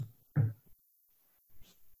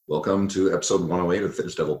Welcome to episode 108 of the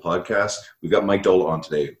Fitness Devil podcast. We've got Mike Dola on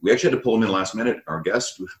today. We actually had to pull him in last minute. Our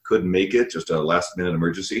guest couldn't make it, just a last minute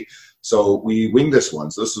emergency. So we winged this one.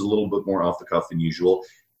 So this is a little bit more off the cuff than usual.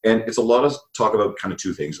 And it's a lot of talk about kind of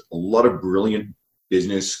two things. A lot of brilliant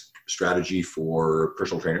business strategy for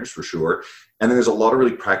personal trainers, for sure. And then there's a lot of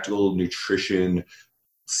really practical nutrition,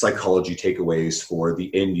 psychology takeaways for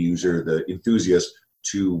the end user, the enthusiast,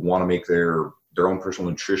 to want to make their own personal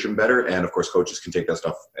nutrition better. And of course, coaches can take that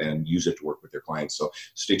stuff and use it to work with their clients. So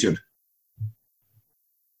stay tuned.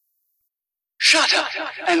 Shut up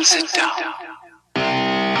and sit down.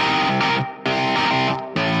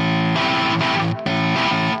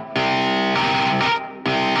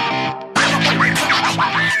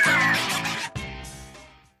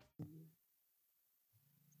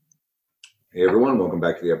 Hey everyone, welcome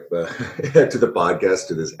back to the podcast,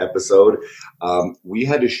 to this episode. We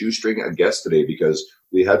had to shoestring a guest today because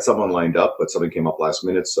we had someone lined up, but something came up last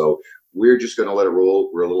minute. So we're just going to let it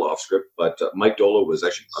roll. We're a little off script, but Mike Dola was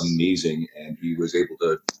actually amazing, and he was able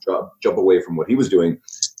to jump away from what he was doing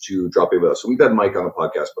to drop in with us. So we've had Mike on the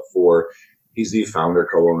podcast before. He's the founder,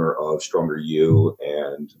 co-owner of Stronger You,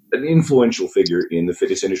 and an influential figure in the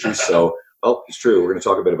fitness industry. So, well, it's true. We're going to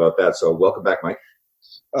talk a bit about that. So welcome back, Mike.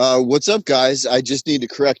 What's up, guys? I just need to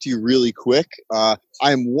correct you really quick. I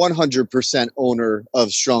am 100% owner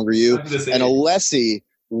of Stronger You, and Alessi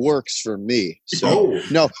works for me. So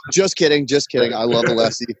no, just kidding. I love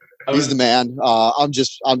Alessi. He's the man. I'm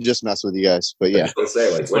just messing with you guys, but yeah. Let's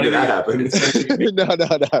say, like, when did that happen? No.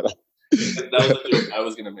 That was a joke I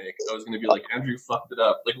was gonna make. I was gonna be like, Andrew fucked it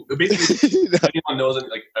up. Like, basically, anyone knows it.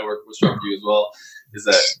 Like, I work with Stronger You as well. Is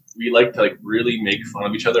that we like to really make fun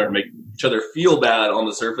of each other and make each other feel bad on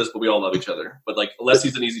the surface, but we all love each other. But like,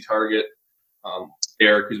 Alessi's an easy target.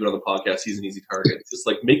 Eric, who's been on the podcast, he's an easy target. Just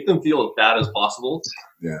like make them feel as bad as possible,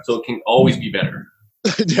 so it can always be better.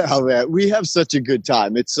 Yeah, man, we have such a good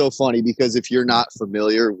time. It's so funny because if you're not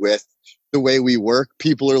familiar with the way we work,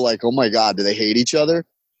 people are like, "Oh my God, do they hate each other?"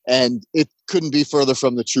 And it couldn't be further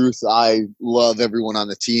from the truth. I love everyone on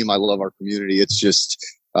the team. I love our community. It's just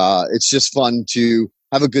fun to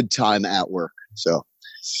have a good time at work. So,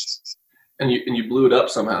 and you blew it up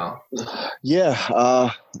somehow. Yeah,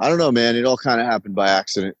 I don't know, man. It all kind of happened by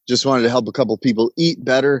accident. Just wanted to help a couple people eat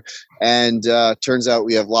better, and turns out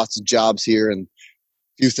we have lots of jobs here and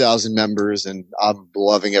a few thousand members, and I'm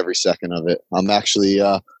loving every second of it. I'm actually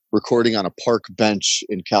recording on a park bench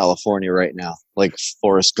in California right now, like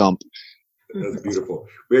Forrest Gump. That's beautiful.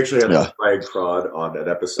 We actually had Brian Crod on that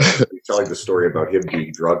episode telling the story about him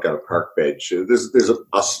being drunk on a park bench. There's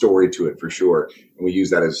a story to it for sure, and we use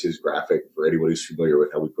that as his graphic for anyone who's familiar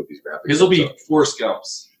with how we put these graphics. His will be Forrest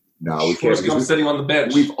Gump's. No, we can't. Forrest Gump sitting on the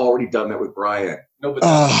bench. We've already done that with Brian. No, but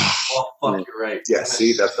fuck, you're right. Yeah,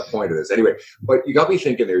 see, that's the point of this. Anyway, but you got me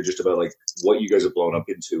thinking there just about like what you guys have blown up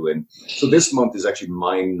into. And so this month is actually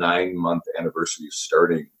my 9-month anniversary of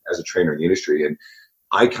starting as a trainer in the industry. And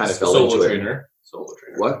I kind of fell into Solo it. trainer.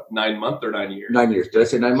 What? 9 months or 9 years? 9 years. Did I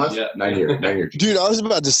say 9 months? Yeah. 9 years. 9 years. Dude, I was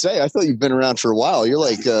about to say, I thought you've been around for a while. You're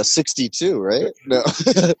like 62, right? No.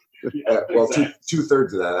 Well,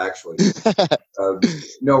 two-thirds of that, actually.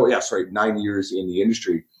 9 years in the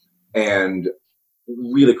industry. And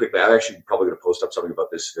really quickly, I'm actually probably going to post up something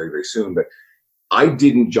about this very, very soon, but I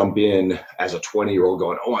didn't jump in as a 20-year-old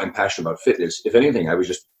going, oh, I'm passionate about fitness. If anything, I was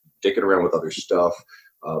just dicking around with other stuff.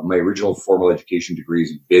 My original formal education degree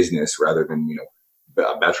is in business rather than,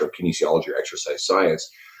 a Bachelor of Kinesiology or Exercise Science.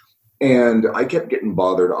 And I kept getting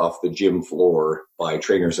bothered off the gym floor by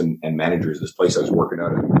trainers and managers. This place I was working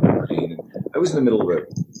out in, I was in the middle of a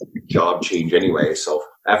job change anyway. So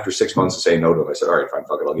after 6 months of saying no to them, I said, all right, fine,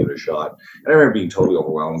 fuck it, I'll give it a shot. And I remember being totally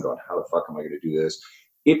overwhelmed, going, how the fuck am I going to do this?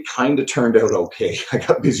 It kind of turned out okay. I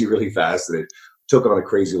got busy really fast, and it took on a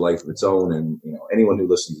crazy life of its own. And, anyone who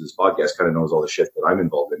listens to this podcast kind of knows all the shit that I'm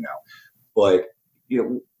involved in now. But,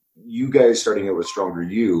 you guys starting out with Stronger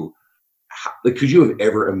You, could you have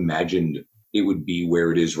ever imagined it would be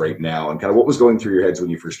where it is right now? And kind of what was going through your heads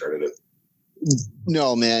when you first started it?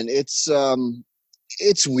 No, man, it's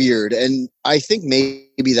weird. And I think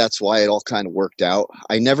maybe that's why it all kind of worked out.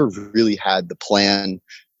 I never really had the plan.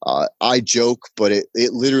 I joke, but it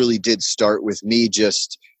literally did start with me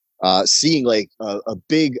just seeing like a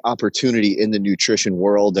big opportunity in the nutrition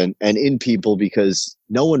world and in people, because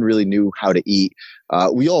no one really knew how to eat.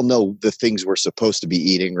 We all know the things we're supposed to be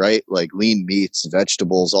eating, right? Like lean meats,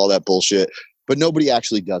 vegetables, all that bullshit. But nobody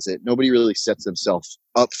actually does it. Nobody really sets themselves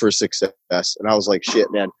up for success. And I was like, shit,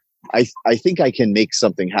 man, I think I can make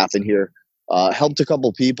something happen here. Helped a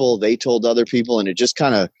couple people. They told other people, and it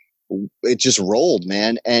just rolled,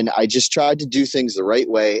 man. And I just tried to do things the right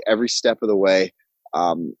way every step of the way.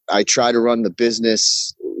 I try to run the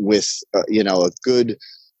business with, a good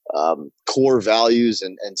core values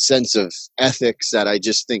and sense of ethics that I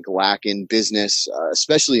just think lack in business,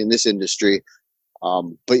 especially in this industry.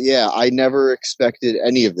 But yeah, I never expected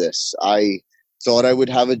any of this. I thought I would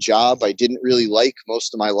have a job I didn't really like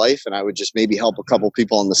most of my life, and I would just maybe help a couple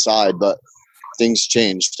people on the side. But things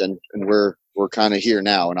changed, and we're kind of here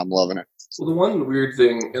now, and I'm loving it. So the one weird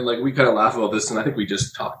thing, and like we kind of laugh about this, and I think we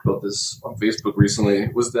just talked about this on Facebook recently,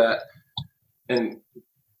 was that, and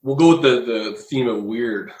we'll go with the theme of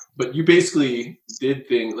weird, but you basically did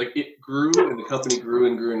things, like it grew and the company grew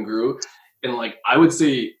and grew and grew. And like, I would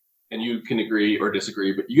say, and you can agree or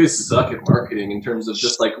disagree, but you guys suck at marketing in terms of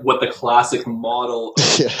just like what the classic model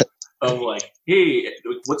of like, hey,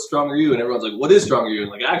 what's Stronger You? And everyone's like, what is Stronger You? And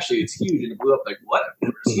like, actually, it's huge. And it blew up. Like, what? I've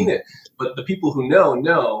never seen it. But the people who know,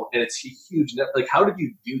 and it's huge. Like, how did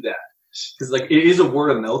you do that? Because like, it is a word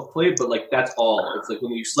of mouth play, but like, that's all. It's like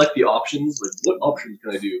when you select the options, like, what options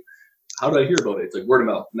can I do? How do I hear about it? It's like word of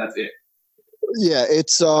mouth, and that's it. Yeah,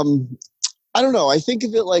 it's I don't know. I think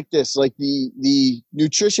of it like this: like the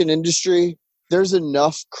nutrition industry, there's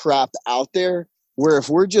enough crap out there where if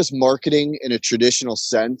we're just marketing in a traditional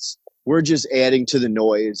sense, we're just adding to the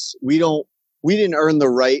noise. We didn't earn the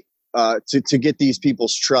right to get these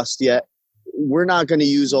people's trust yet. We're not going to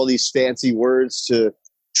use all these fancy words to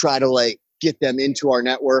try to like get them into our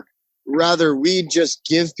network. Rather, we just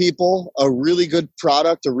give people a really good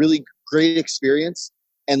product, a really great experience,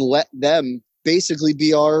 and let them basically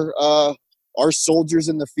be our soldiers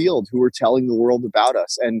in the field who are telling the world about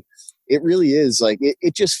us. And it really is like,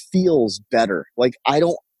 it just feels better. Like I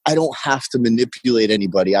don't have to manipulate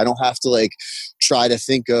anybody. I don't have to like try to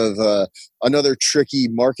think of another tricky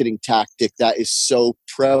marketing tactic that is so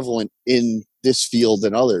prevalent in this field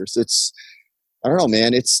and others. I don't know,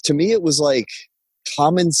 man. To me, it was like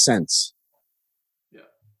common sense. Yeah.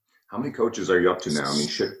 How many coaches are you up to now? I mean,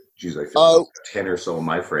 shit. Geez, I feel like 10 or so of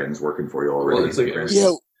my friends working for you already. Well, it's like,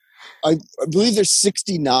 yeah, I believe there's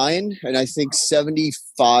 69 and I think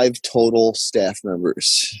 75 total staff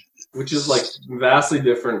members. Which is like vastly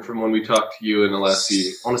different from when we talked to you in LSC.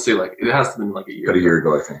 I want to say like, it has to have been like a year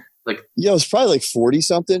ago, I think. Like, yeah, it was probably like 40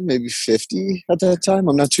 something, maybe 50 at that time.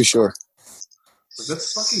 I'm not too sure. Like,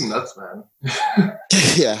 that's fucking nuts, man.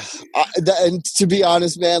 Yeah. And to be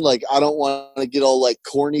honest, man, like, I don't want to get all like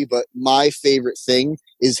corny, but my favorite thing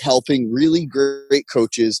is helping really great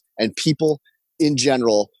coaches and people in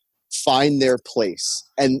general find their place.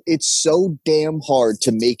 And it's so damn hard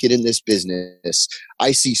to make it in this business.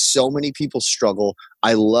 I see so many people struggle.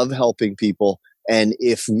 I love helping people. And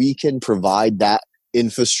if we can provide that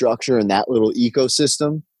infrastructure and that little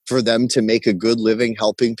ecosystem for them to make a good living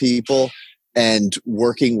helping people and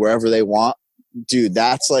working wherever they want, dude,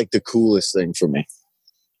 that's like the coolest thing for me.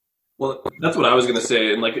 Well, that's what I was going to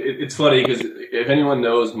say. And like, it's funny because if anyone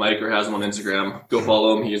knows Mike or has him on Instagram, go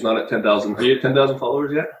follow him. He's not at 10,000. Are you at 10,000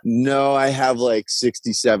 followers yet? No, I have like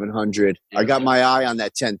 6,700. Yeah. I got my eye on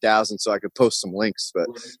that 10,000 so I could post some links, but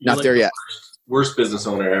not like there yet. Worst business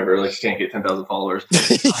owner ever. Like, you can't get 10,000 followers.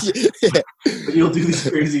 Yeah. But you'll do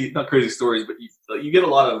these not crazy stories, but you get a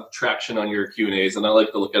lot of traction on your Q&As, and I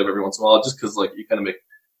like to look at them every once in a while just because like you kind of make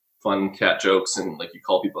fun cat jokes and like you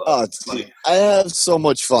call people out. Oh, it's funny. I have so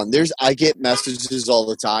much fun. I get messages all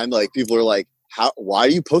the time. Like people are like, why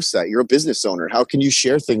do you post that? You're a business owner. How can you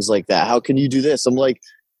share things like that? How can you do this? I'm like,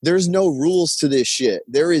 there's no rules to this shit.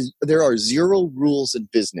 There are zero rules in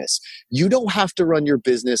business. You don't have to run your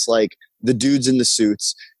business like the dudes in the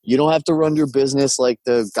suits. You don't have to run your business like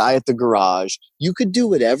the guy at the garage. You could do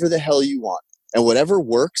whatever the hell you want. And whatever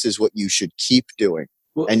works is what you should keep doing.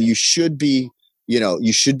 Well, and you should be,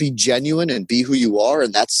 you should be genuine and be who you are.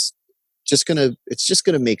 And it's just going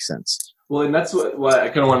to make sense. Well, and that's what I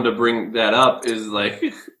kind of wanted to bring that up is like,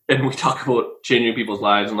 and we talk about changing people's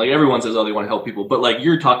lives and like everyone says, oh, they want to help people. But like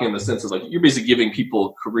you're talking in the sense of like, you're basically giving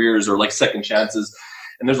people careers or like second chances.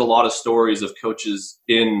 And there's a lot of stories of coaches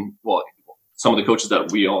some of the coaches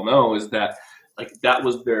that we all know is that like that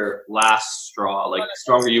was their last straw. Like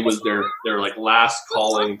Stronger You was their like last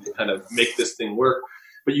calling to kind of make this thing work.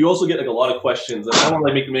 But you also get like a lot of questions. And I don't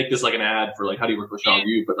want to make this like an ad for like how do you work for Stronger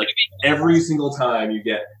You, but like every single time you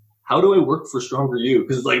get how do I work for Stronger You?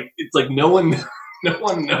 Because it's like no one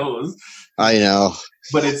knows. I know.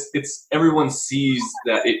 But it's everyone sees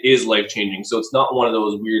that it is life changing. So it's not one of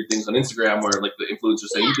those weird things on Instagram where like the influencers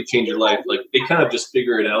say you could change your life. Like they kind of just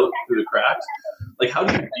figure it out through the cracks. Like how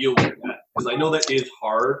do you deal with that? Because I know that is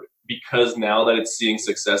hard because now that it's seeing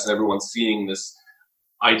success and everyone's seeing this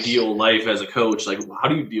ideal life as a coach, like how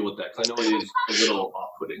do you deal with that? Because I know it is a little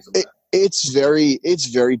off-putting sometimes. It's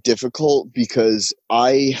very difficult because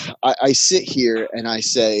I sit here and I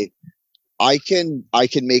say, I can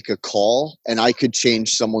make a call and I could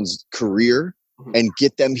change someone's career and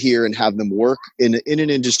get them here and have them work in an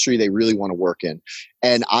industry they really want to work in.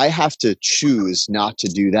 And I have to choose not to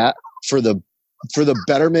do that for the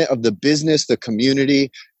betterment of the business, the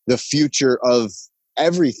community, the future of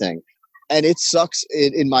everything. And it sucks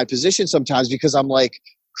in my position sometimes because I'm like,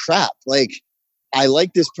 crap, like I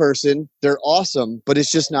like this person, they're awesome, but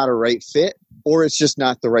it's just not a right fit, or it's just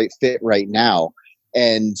not the right fit right now.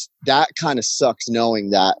 And that kind of sucks, knowing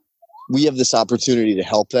that we have this opportunity to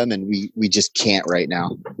help them and we just can't right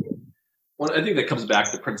now. Well, I think that comes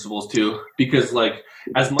back to principles too, because like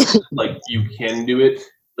as much as like you can do it,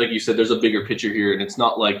 like you said, there's a bigger picture here, and it's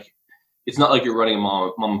not like you're running a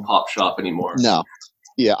mom and pop shop anymore. No.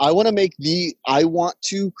 Yeah, I want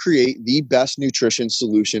to create the best nutrition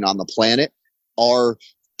solution on the planet. Our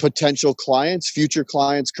potential clients, future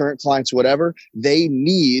clients, current clients, whatever, they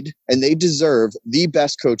need and they deserve the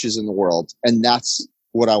best coaches in the world. And that's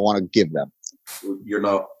what I want to give them. You're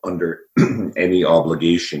not under any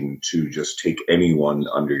obligation to just take anyone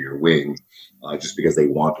under your wing just because they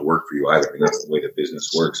want to work for you either. I mean, that's the way that business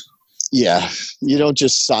works. Yeah, you don't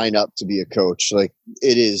just sign up to be a coach. Like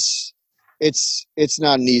it's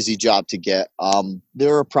not an easy job to get.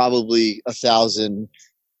 There are probably 1,000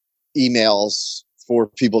 emails for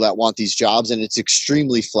people that want these jobs, and it's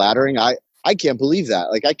extremely flattering. I can't believe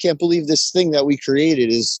that. Like, I can't believe this thing that we created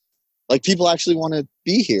is like people actually want to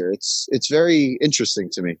be here. It's very interesting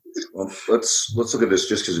to me. Well, let's look at this,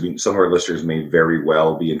 just because I mean, some of our listeners may very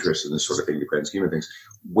well be interested in this sort of thing, the grand scheme of things.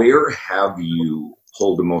 Where have you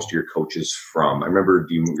pulled the most of your coaches from? I remember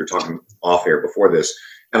you were talking off air before this,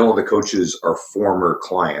 and all the coaches are former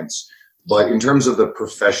clients. But in terms of the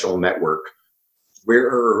professional network, where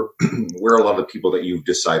are a lot of the people that you've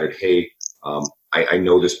decided, hey, I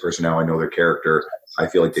know this person now, I know their character, I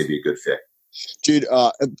feel like they'd be a good fit? Dude,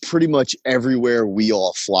 pretty much everywhere we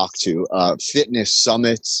all flock to. Fitness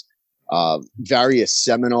summits, various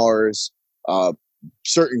seminars,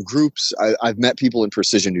 certain groups. I've met people in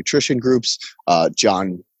precision nutrition groups,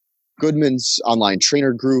 John Goodman's online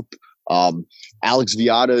trainer group, Alex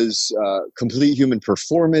Viada's complete human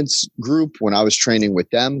performance group when I was training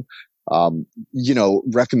with them.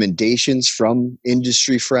 Recommendations from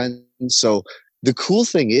industry friends. So the cool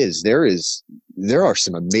thing is there are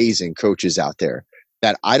some amazing coaches out there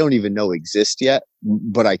that I don't even know exist yet,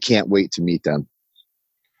 but I can't wait to meet them.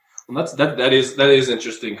 Well, that is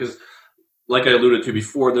interesting, because like I alluded to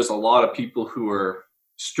before, there's a lot of people who are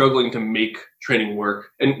struggling to make training work.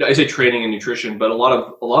 And I say training and nutrition, but a lot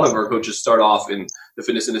of our coaches start off in the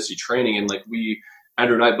fitness industry training, and like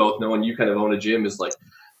Andrew and I both know, and you kind of own a gym, is like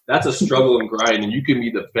that's a struggle and grind, and you can be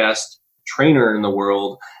the best trainer in the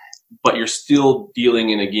world, but you're still dealing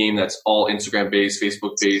in a game that's all Instagram based,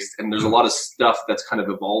 Facebook based, and there's a lot of stuff that's kind of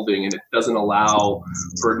evolving, and it doesn't allow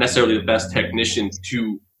for necessarily the best technician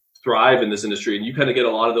to thrive in this industry. And you kind of get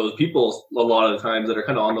a lot of those people a lot of the times that are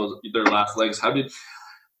kind of on their last legs.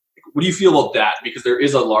 What do you feel about that? Because there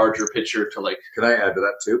is a larger picture to like. Can I add to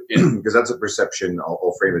that too? Yeah. Because that's a perception.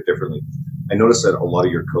 I'll frame it differently. I noticed that a lot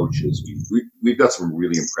of your coaches, we've got some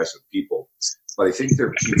really impressive people, but I think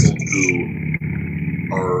they're people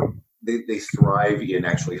who are, they thrive in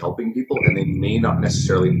actually helping people, and they may not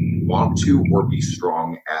necessarily want to or be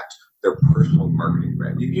strong at their personal marketing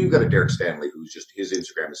brand. You've got a Derek Stanley, who's just, his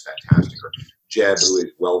Instagram is fantastic, or Jeb, who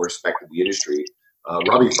is well respected in the industry.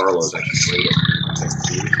 Robbie Farlow is actually great at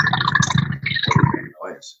content.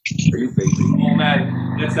 Are you vaping? Oh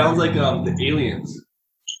man, that sounds like the aliens.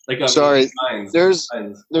 Like sorry, signs. there's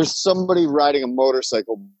somebody riding a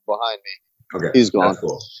motorcycle behind me. Okay, he's gone. That's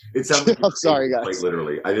cool. It sounds like I'm sorry, guys. Like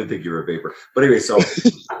literally, I didn't think you were a vapor. But anyway, so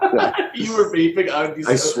you were vaping.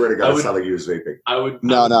 I swear to God, it sounded like you was vaping. I would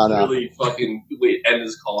no. Really fucking end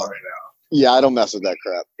this call right now. Yeah, I don't mess with that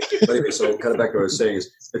crap. But anyway, so kind of back to what I was saying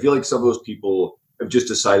is, I feel like some of those people have just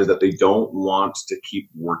decided that they don't want to keep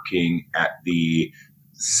working at the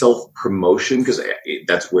self-promotion, because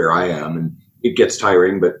that's where I am, and it gets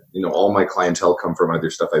tiring. But all my clientele come from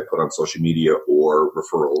either stuff I put on social media or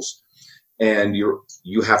referrals, and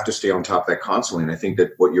you have to stay on top of that constantly. And I think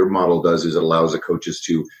that what your model does is it allows the coaches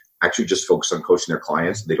to actually just focus on coaching their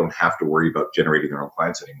clients. They don't have to worry about generating their own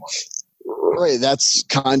clients anymore. Right. That's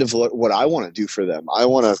kind of what I want to do for them. I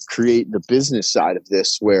want to create the business side of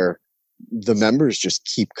this where the members just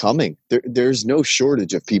keep coming. There's no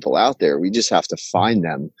shortage of people out there. We just have to find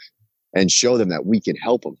them and show them that we can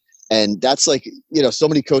help them. And that's like, so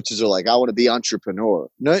many coaches are like, I want to be entrepreneur.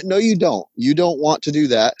 No, you don't. You don't want to do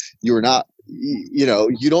that. You're not you know,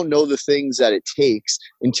 you don't know the things that it takes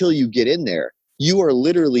until you get in there. You are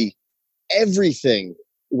literally everything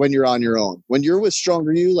when you're on your own. When you're with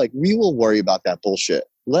Stronger You, like, we will worry about that bullshit.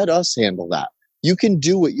 Let us handle that. You can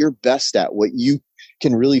do what you're best at, what you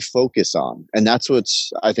can really focus on. And that's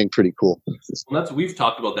what's, I think, pretty cool. Well, we've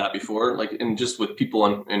talked about that before, like, and just with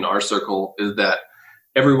people in our circle, is that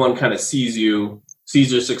everyone kind of sees your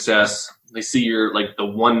success. They see your, like, the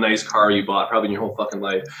one nice car you bought probably in your whole fucking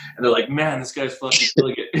life, and they're like, man, this guy's fucking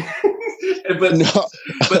killing it.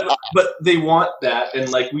 but they want that. And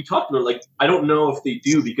like we talked about, like, I don't know if they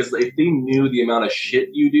do, because if they knew the amount of shit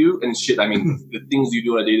you do, and shit, I mean, the things you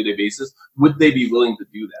do on a day-to-day basis, would they be willing to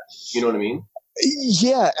do that? You know what I mean?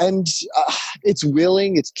 Yeah. And it's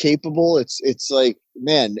willing, it's capable. It's like,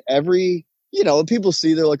 man, you know, when people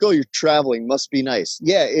see, they're like, oh, you're traveling, must be nice.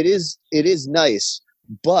 Yeah, it is nice.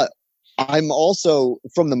 But I'm also,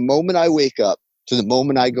 from the moment I wake up to the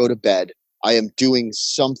moment I go to bed, I am doing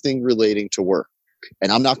something relating to work.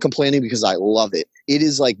 And I'm not complaining, because I love it. It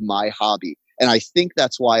is like my hobby. And I think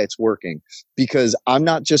that's why it's working, because I'm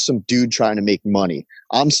not just some dude trying to make money.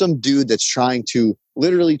 I'm some dude that's trying to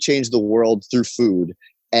literally change the world through food.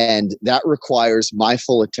 And that requires my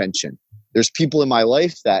full attention. There's people in my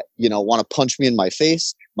life that, you know, want to punch me in my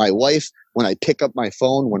face. My wife, when I pick up my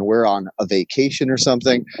phone, when we're on a vacation or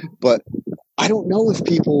something. But I don't know if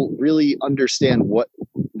people really understand what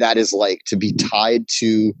that is like, to be tied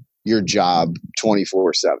to your job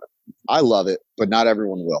 24/7. I love it, but not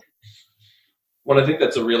everyone will. Well, I think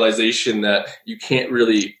that's a realization that you can't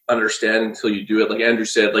really understand until you do it. Like Andrew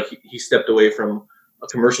said, like he stepped away from a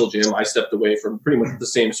commercial gym. I stepped away from pretty much the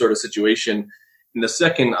same sort of situation. And the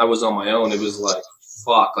second I was on my own, it was like,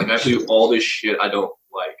 fuck, like I do all this shit I don't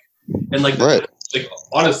like. And like, right. Like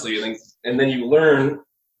honestly, and then you learn,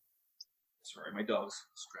 sorry, my dog's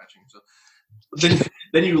scratching. So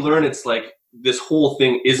then you learn, it's like, this whole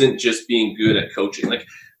thing isn't just being good at coaching. Like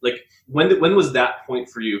when was that point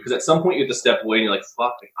for you? Because at some point you have to step away and you're like,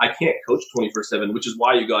 fuck, I can't coach 24/7, which is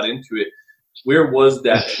why you got into it. Where was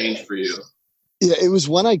that change for you? Yeah, it was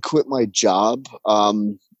when I quit my job.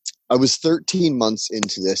 I was 13 months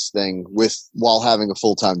into this thing while having a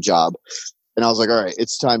full-time job. And I was like, all right,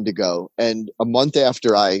 it's time to go. And a month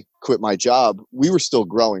after I quit my job, we were still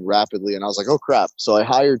growing rapidly. And I was like, oh crap. So I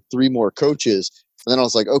hired 3 more coaches. And then I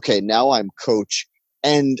was like, okay, now I'm coach.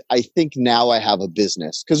 And I think now I have a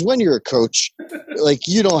business. Because when you're a coach, like,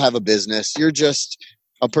 you don't have a business. You're just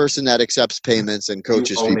a person that accepts payments and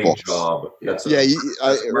coaches you own people. A job. That's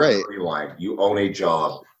right. Line. You own a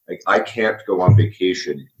job. Like, I can't go on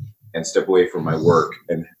vacation and step away from my work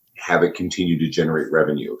and have it continue to generate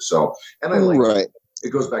revenue. So, and I like right. It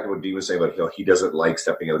goes back to what Dean was saying about he doesn't like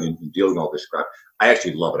stepping out and dealing with all this crap. I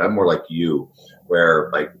actually love it. I'm more like you, where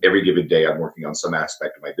like every given day I'm working on some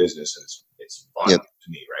aspect of my business, and it's fun to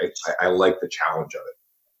me, right? I like the challenge of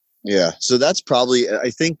it. Yeah. So that's probably, I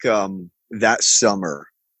think that summer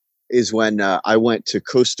is when I went to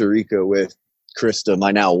Costa Rica with Krista,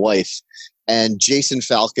 my now wife, and Jason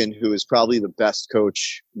Falcon, who is probably the best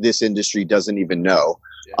coach this industry doesn't even know.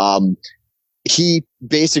 He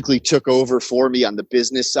basically took over for me on the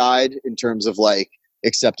business side in terms of like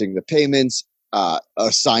accepting the payments,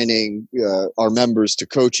 assigning our members to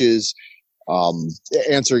coaches,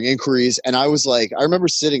 answering inquiries. And I was like, I remember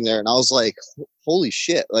sitting there and I was like, holy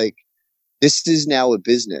shit, like, this is now a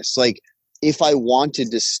business. Like, if I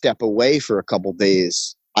wanted to step away for a couple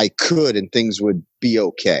days, I could, and things would be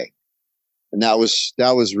okay. And that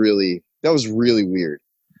was really weird.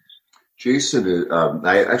 Jason,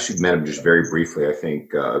 I actually met him just very briefly, I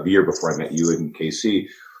think, the year before I met you in KC.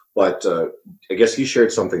 But I guess he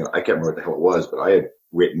shared something, I can't remember what the hell it was, but I had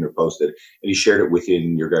written or posted, and he shared it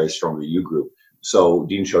within your guys' Stronger You group. So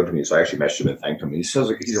Dean showed it to me, so I actually messaged him and thanked him. And he sounds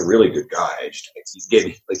like he's a really good guy.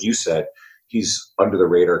 Like you said, he's under the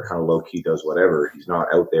radar, kind of low key, does whatever. He's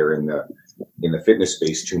not out there in the fitness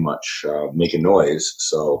space too much, making noise.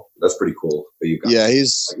 So that's pretty cool that you got. Yeah,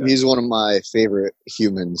 he's one of my favorite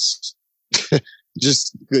humans.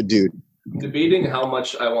 Just good dude. Debating how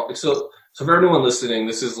much I want. So for everyone listening,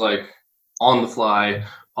 this is like on the fly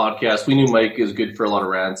podcast. We knew Mike is good for a lot of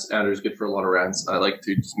rants. Andrew's good for a lot of rants. I like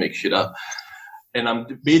to just make shit up. And I'm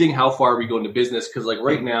debating how far we go into business, because like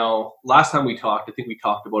right now, last time we talked, I think we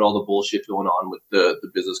talked about all the bullshit going on with the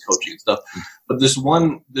business coaching and stuff. But this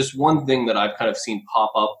one thing that I've kind of seen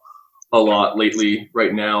pop up a lot lately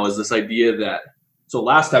right now is this idea that, so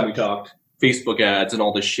last time we talked, Facebook ads and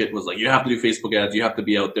all this shit was like, you have to do Facebook ads, you have to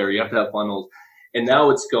be out there, you have to have funnels. And now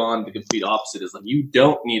it's gone the complete opposite. Is like, you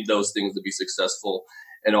don't need those things to be successful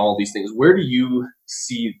and all these things. Where do you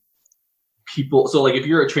see people? So like, if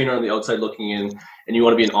you're a trainer on the outside looking in and you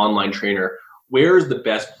want to be an online trainer, where is the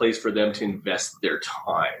best place for them to invest their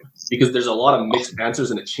time? Because there's a lot of mixed answers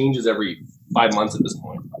and it changes every 5 months at this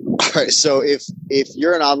point. All right. So if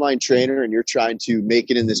you're an online trainer and you're trying to make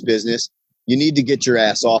it in this business, you need to get your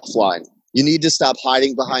ass offline. You need to stop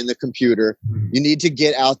hiding behind the computer. You need to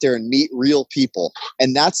get out there and meet real people.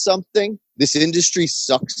 And that's something this industry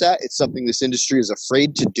sucks at. It's something this industry is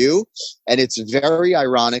afraid to do. And it's very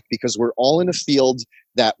ironic because we're all in a field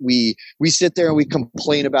that we sit there and we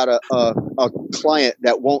complain about a client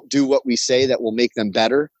that won't do what we say that will make them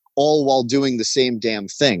better, all while doing the same damn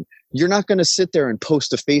thing. You're not going to sit there and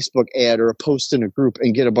post a Facebook ad or a post in a group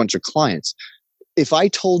and get a bunch of clients. If I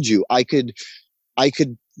told you I could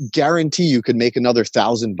guarantee you could make another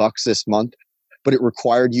 $1,000 this month, but it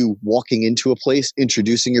required you walking into a place,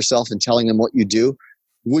 introducing yourself and telling them what you do,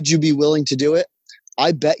 would you be willing to do it?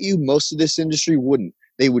 I bet you most of this industry wouldn't.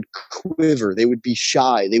 They would quiver. They would be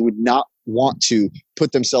shy. They would not want to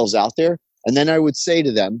put themselves out there. And then I would say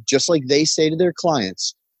to them, just like they say to their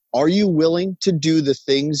clients, are you willing to do the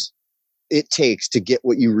things it takes to get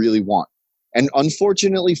what you really want? And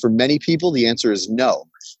unfortunately for many people, the answer is no.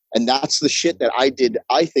 And that's the shit that I did,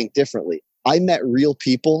 I think, differently. I met real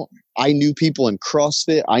people. I knew people in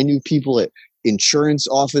CrossFit. I knew people at insurance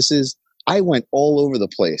offices. I went all over the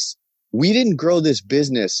place. We didn't grow this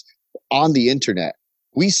business on the internet.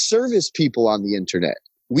 We service people on the internet.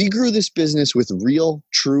 We grew this business with real,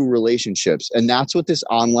 true relationships. And that's what this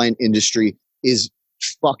online industry is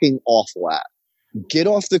fucking awful at. Get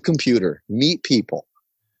off the computer, meet people.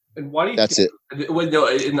 And why do you That's think, it. Well, no,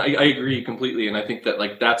 and I agree completely. And I think that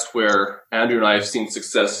like that's where Andrew and I have seen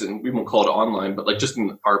success, and we won't call it online, but like just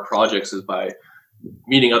in our projects is by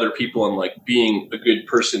meeting other people and like being a good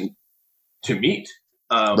person to meet.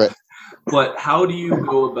 Right. But how do you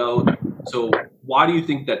go about, so why do you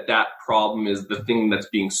think that that problem is the thing that's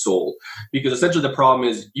being sold? Because essentially the problem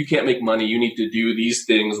is you can't make money. You need to do these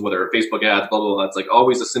things, whether Facebook ads, blah, blah, blah. It's like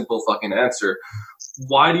always a simple fucking answer.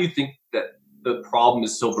 Why do you think that the problem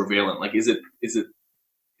is so prevalent? Like, is it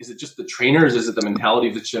just the trainers? Is it the mentality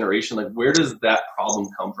of this generation? Like, where does that problem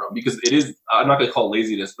come from? Because it is, I'm not going to call it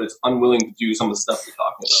laziness, but it's unwilling to do some of the stuff you're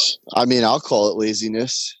talking about. I mean, I'll call it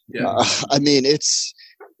laziness. Yeah. I mean, it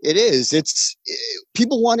is.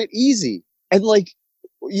 People want it easy. And like,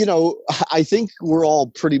 you know, I think we're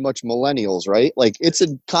all pretty much millennials, right? Like it's a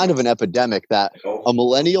kind of an epidemic that a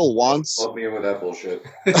millennial wants. Help me in with that bullshit.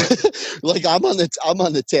 Like I'm on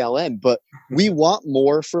the tail end, but we want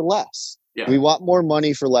more for less. Yeah. We want more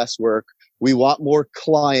money for less work. We want more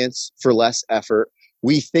clients for less effort.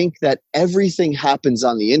 We think that everything happens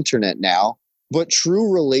on the internet now, but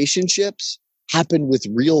true relationships happen with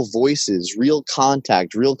real voices, real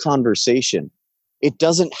contact, real conversation. It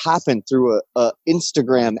doesn't happen through a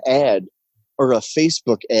Instagram ad or a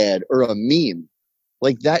Facebook ad or a meme.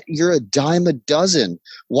 Like that, you're a dime a dozen.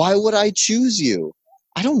 Why would I choose you?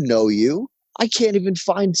 I don't know you. I can't even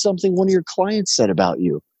find something one of your clients said about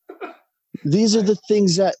you. These are the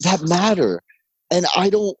things that matter. And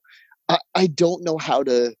I don't know how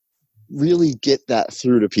to really get that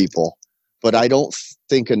through to people, but I don't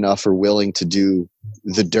think enough are willing to do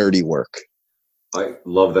the dirty work. I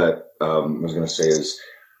love that. I was going to say is,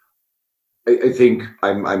 I think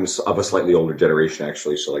I'm of a slightly older generation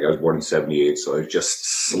actually. So like I was born in '78, so I was just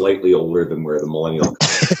slightly older than where the millennial.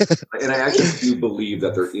 And I actually do believe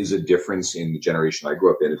that there is a difference in the generation I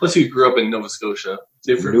grew up in. Plus, you grew up in Nova Scotia,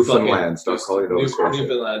 different Newfoundland. Stop calling it Nova Scotia.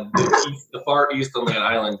 Newfoundland, the far east on Land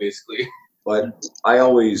Island, basically. But I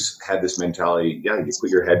always had this mentality. Yeah, you put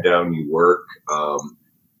your head down, you work.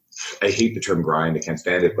 I hate the term grind. I can't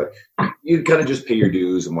stand it, but you kind of just pay your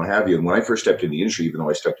dues and what have you. And when I first stepped in the industry, even though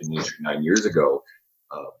I stepped in the industry 9 years ago,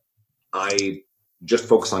 I just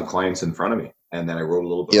focused on clients in front of me. And then I wrote a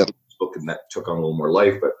little bit of a book and that took on a little more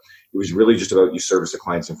life, but it was really just about you service the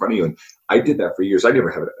clients in front of you. And I did that for years. I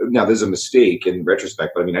never had now there's a mistake in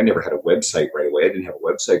retrospect, but I mean, I never had a website right away. I didn't have a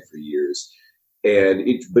website for years. And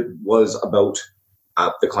it was about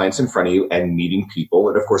the clients in front of you and meeting people.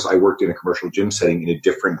 And of course, I worked in a commercial gym setting in a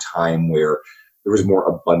different time where there was more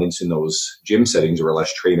abundance in those gym settings. There were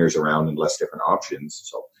less trainers around and less different options.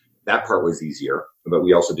 So that part was easier, but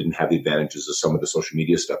we also didn't have the advantages of some of the social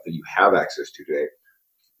media stuff that you have access to today.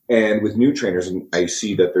 And with new trainers, and I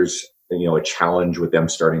see that there's, a challenge with them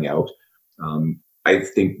starting out. I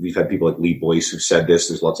think we've had people like Lee Boyce who've said this.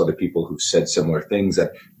 There's lots of other people who've said similar things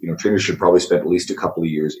that, trainers should probably spend at least a couple of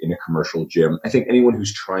years in a commercial gym. I think anyone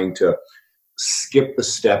who's trying to skip the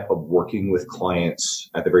step of working with clients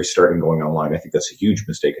at the very start and going online, I think that's a huge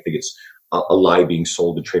mistake. I think it's a lie being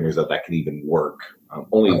sold to trainers that can even work.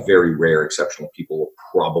 Only very rare, exceptional people will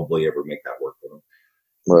probably ever make that work for them.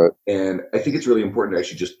 Right. And I think it's really important to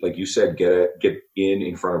actually just, like you said, get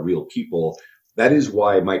in front of real people. That is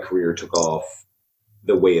why my career took off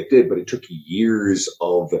the way it did, but it took years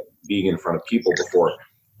of being in front of people before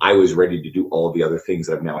I was ready to do all of the other things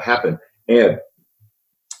that have now happened. And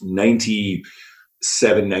 98%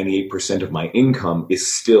 of my income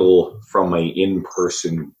is still from my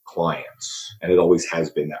in-person clients. And it always has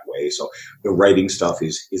been that way. So the writing stuff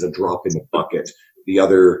is a drop in the bucket. The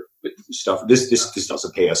other stuff, this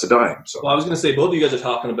doesn't pay us a dime. So well, I was going to say, both of you guys are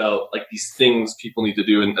talking about like these things people need to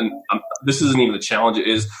do. And this isn't even the challenge. It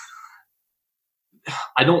is,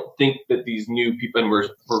 I don't think that these new people, and we're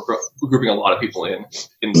grouping a lot of people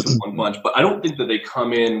into one bunch, but I don't think that they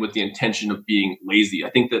come in with the intention of being lazy.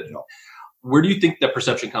 I think that, where do you think that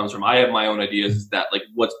perception comes from? I have my own ideas that like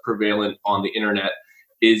what's prevalent on the internet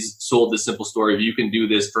is sold this simple story of you can do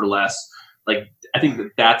this for less. Like, I think that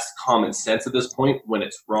that's common sense at this point when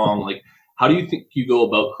it's wrong. Like, how do you think you go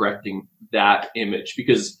about correcting that image?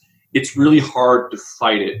 Because it's really hard to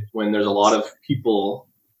fight it when there's a lot of people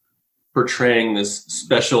portraying this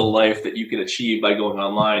special life that you can achieve by going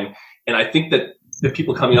online. And I think that the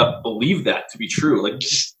people coming up believe that to be true. Like,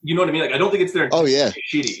 you know what I mean? Like, I don't think it's their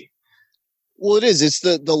shitty. Well, it is. It's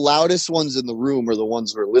the loudest ones in the room are the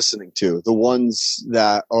ones we're listening to, the ones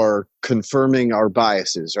that are confirming our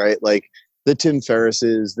biases, right? Like the Tim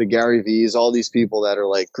Ferrisses, the Gary V's, all these people that are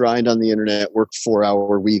like grind on the internet, work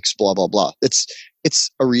 4-hour weeks, blah, blah, blah.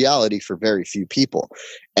 It's a reality for very few people.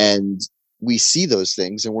 And we see those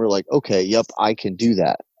things and we're like, okay, yep, I can do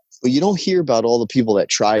that. But you don't hear about all the people that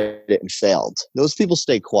tried it and failed. Those people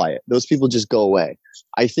stay quiet. Those people just go away.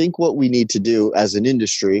 I think what we need to do as an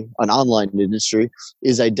industry, an online industry,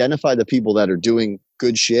 is identify the people that are doing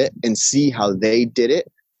good shit and see how they did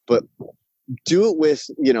it. But do it with,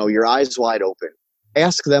 your eyes wide open.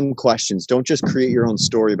 Ask them questions. Don't just create your own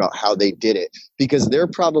story about how they did it, because they're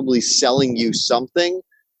probably selling you something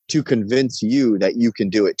to convince you that you can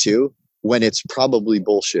do it too, when it's probably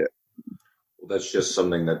bullshit. Well, that's just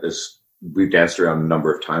something that we've danced around a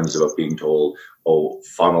number of times about being told,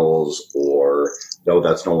 funnels, or no,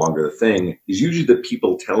 that's no longer the thing. Is usually the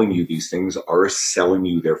people telling you these things are selling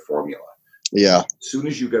you their formula. Yeah. As soon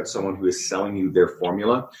as you get someone who is selling you their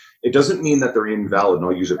formula, it doesn't mean that they're invalid. And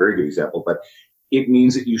I'll use a very good example, but it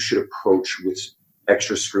means that you should approach with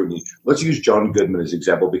extra scrutiny. Let's use John Goodman as an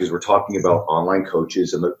example, because we're talking about online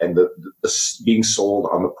coaches and the being sold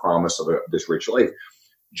on the promise of this rich life.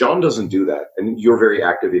 John doesn't do that. And you're very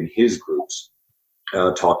active in his groups,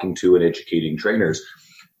 talking to and educating trainers.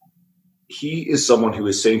 He is someone who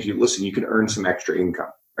is saying to you, listen, you can earn some extra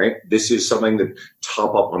income, right? This is something that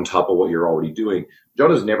top up on top of what you're already doing.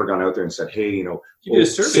 John has never gone out there and said, hey, you did a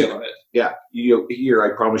survey on it. Yeah. Here,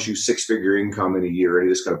 I promise you 6-figure income in a year, any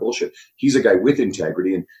of this kind of bullshit. He's a guy with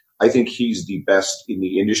integrity. And I think he's the best in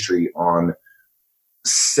the industry on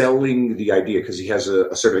selling the idea, because he has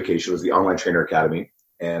a certification with the Online Trainer Academy.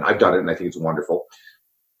 And I've done it, and I think it's wonderful.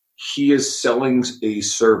 He is selling a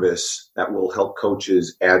service that will help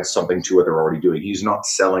coaches add something to what they're already doing. He's not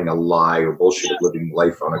selling a lie or bullshit of living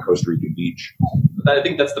life on a Costa Rican beach. I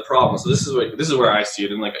think that's the problem. So this is where I see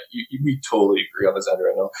it, and like we totally agree on this,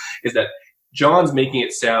 Andrew. I know is that John's making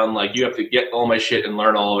it sound like you have to get all my shit and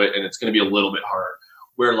learn all of it, and it's going to be a little bit hard.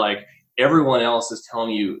 Where like everyone else is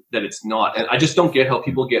telling you that it's not, and I just don't get how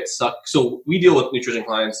people get sucked. So we deal with nutrition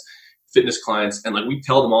clients, fitness clients, and like we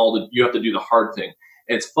tell them all that you have to do the hard thing.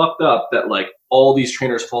 And it's fucked up that like all these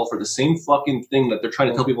trainers fall for the same fucking thing that they're trying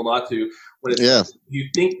to tell people not to. When it's, you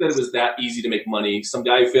think that it was that easy to make money, some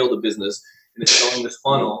guy failed a business and is selling this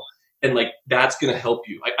funnel, and like that's going to help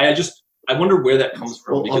you. I wonder where that comes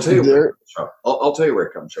from. Well, I'll tell you where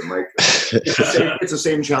it comes from. Like it's the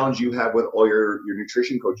same challenge you have with all your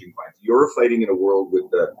nutrition coaching clients. You're fighting in a world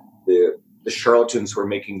with the charlatans who are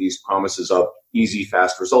making these promises of easy,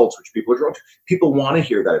 fast results, which people are drawn to. People want to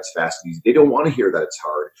hear that it's fast and easy. They don't want to hear that it's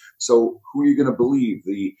hard. So who are you going to believe?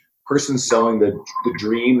 The person selling the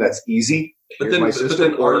dream that's easy?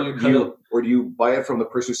 Or do you buy it from the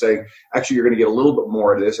person saying, actually, you're going to get a little bit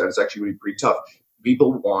more of this, and it's actually going to be pretty tough?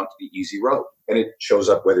 People want the easy route. And it shows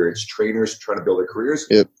up whether it's trainers trying to build their careers,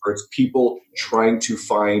 or it's people trying to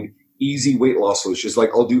find easy weight loss solutions.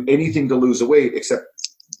 Like, I'll do anything to lose a weight except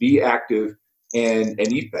be active and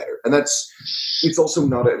eat better. And it's also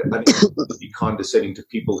not to be condescending to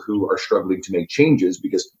people who are struggling to make changes,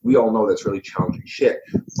 because we all know that's really challenging shit.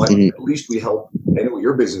 But at least we help. I know what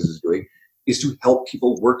your business is doing is to help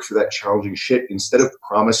people work through that challenging shit instead of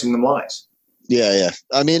promising them lies. Yeah.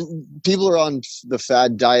 I mean, people are on the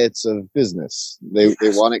fad diets of business. They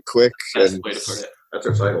want it quick. That's the way to put it. That's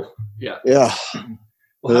their title. Yeah.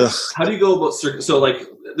 Well, how do you go about so like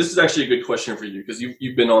this is actually a good question for you because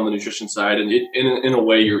you've been on the nutrition side and in a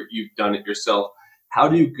way you've done it yourself. How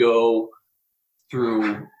do you go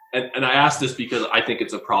through and I ask this because I think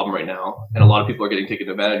it's a problem right now and a lot of people are getting taken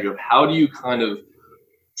advantage of. How do you kind of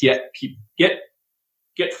get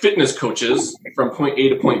fitness coaches from point A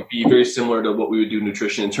to point B, very similar to what we would do in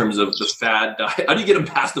nutrition in terms of the fad diet? How do you get them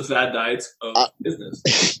past the fad diets of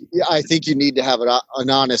business? Yeah, I think you need to have an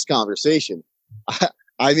honest conversation.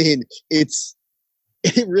 I mean, it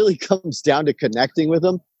really comes down to connecting with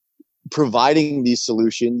them, providing these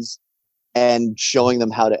solutions, and showing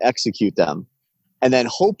them how to execute them, and then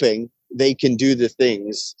hoping they can do the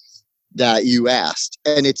things that you asked.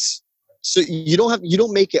 And it's so you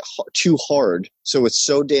don't make it too hard, so it's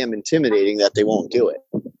so damn intimidating that they won't do it.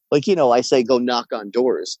 Like, I say go knock on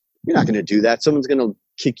doors. You're not going to do that. Someone's going to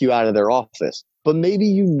kick you out of their office. But maybe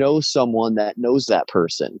you know someone that knows that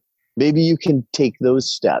person. Maybe you can take those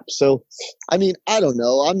steps. So, I mean, I don't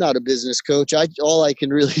know. I'm not a business coach. All I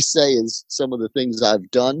can really say is some of the things I've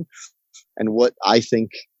done and what I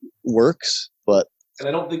think works. But and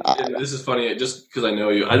I don't think this is funny. Just because I know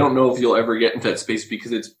you, I don't know if you'll ever get into that space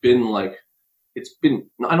because it's been.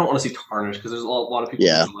 I don't want to say tarnished because there's a lot of people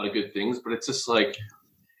doing a lot of good things, but it's just like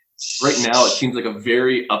right now it seems like a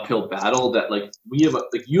very uphill battle that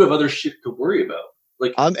you have other shit to worry about.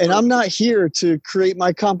 I'm not here to create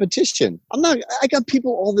my competition. I got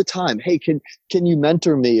people all the time. Hey, can you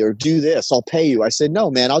mentor me or do this? I'll pay you. I said, no,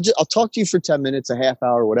 man, I'll talk to you for 10 minutes, a half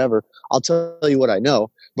hour, whatever. I'll tell you what I know,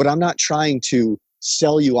 but I'm not trying to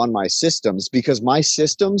sell you on my systems because my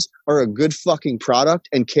systems are a good fucking product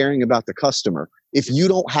and caring about the customer. If you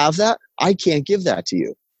don't have that, I can't give that to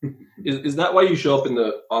you. Is that why you show up in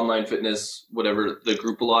the online fitness, whatever, the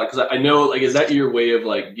group a lot? Because I know, is that your way of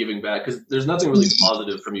giving back? Because there's nothing really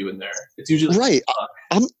positive from you in there. It's usually right.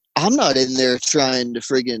 I'm not in there trying to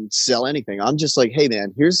friggin' sell anything. I'm just like, hey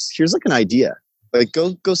man, here's an idea.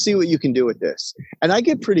 Go see what you can do with this. And I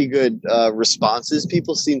get pretty good responses.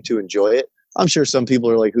 People seem to enjoy it. I'm sure some people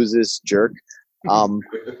are like, who's this jerk?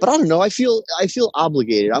 But I don't know. I feel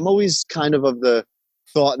obligated. I'm always kind of the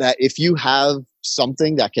thought that if you have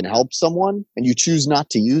something that can help someone and you choose not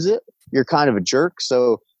to use it, you're kind of a jerk.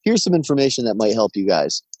 So here's some information that might help you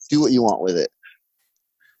guys. Do what you want with it.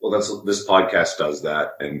 Well, this podcast does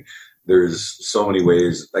that. And there's so many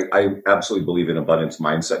ways. I absolutely believe in abundance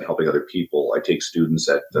mindset and helping other people. I take students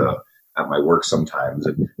at my work sometimes.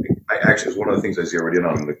 And I actually, was one of the things I zeroed in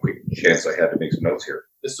on the quick chance I had to make some notes here.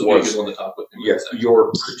 This will be a good one to talk with. Yes,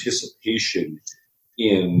 your participation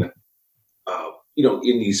in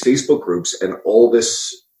in these Facebook groups and all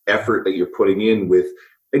this effort that you're putting in with,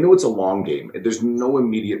 I know it's a long game. There's no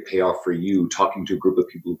immediate payoff for you talking to a group of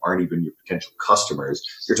people who aren't even your potential customers.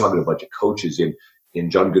 You're talking to a bunch of coaches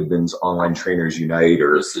in John Goodman's Online Trainers Unite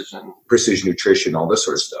or Precision Nutrition, all this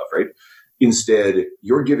sort of stuff, right? Instead,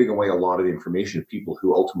 you're giving away a lot of information to people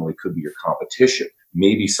who ultimately could be your competition.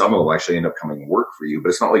 Maybe some will actually end up coming and work for you, but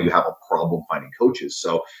it's not like you have a problem finding coaches.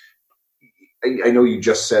 So I know you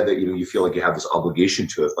just said that, you feel like you have this obligation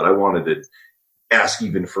to it, but I wanted to ask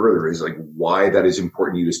even further is why that is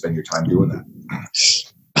important to you to spend your time doing that.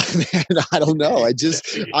 Man, I don't know.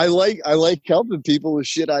 I like helping people with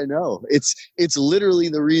shit I know. It's literally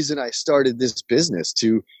the reason I started this business,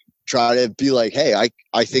 to try to be like, hey,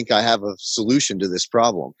 I think I have a solution to this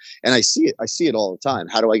problem. And I see it all the time.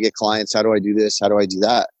 How do I get clients? How do I do this? How do I do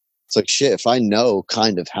that? It's like, shit, if I know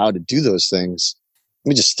kind of how to do those things,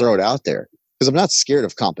 let me just throw it out there. Because I'm not scared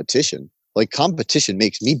of competition. Competition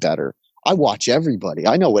makes me better. I watch everybody.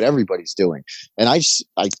 I know what everybody's doing. And I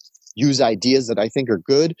use ideas that I think are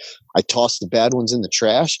good. I toss the bad ones in the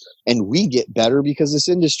trash, and we get better because this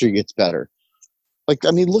industry gets better.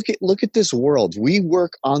 Look at this world. We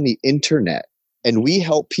work on the internet and we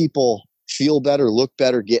help people feel better, look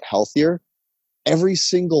better, get healthier. Every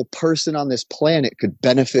single person on this planet could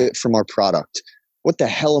benefit from our product. What the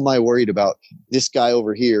hell am I worried about this guy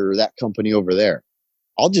over here or that company over there?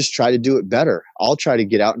 I'll just try to do it better. I'll try to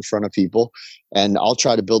get out in front of people, and I'll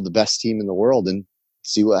try to build the best team in the world and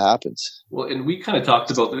see what happens. Well, and we kind of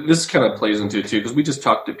talked about this, kind of plays into it too, because we just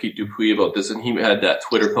talked to Pete Dupuis about this, and he had that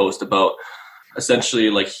Twitter post about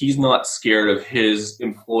essentially he's not scared of his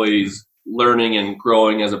employees learning and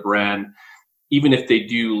growing as a brand, even if they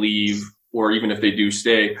do leave or even if they do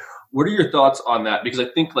stay. What are your thoughts on that? Because I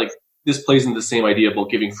think this plays into the same idea about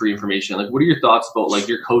giving free information. What are your thoughts about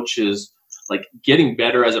your coaches getting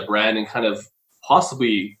better as a brand and kind of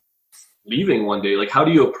possibly leaving one day? How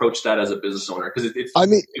do you approach that as a business owner? Because it's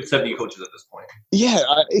 70 coaches at this point. Yeah,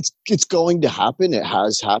 it's going to happen. It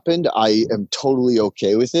has happened. I am totally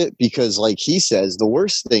okay with it because, like he says, the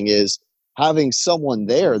worst thing is having someone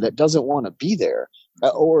there that doesn't want to be there,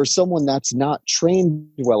 or someone that's not trained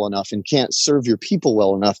well enough and can't serve your people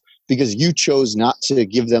well enough because you chose not to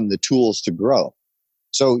give them the tools to grow.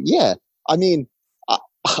 So yeah, I mean,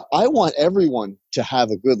 I want everyone to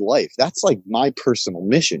have a good life. That's like my personal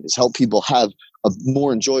mission, is help people have a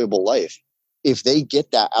more enjoyable life. If they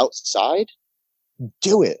get that outside,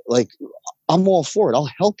 do it. Like, I'm all for it. I'll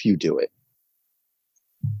help you do it.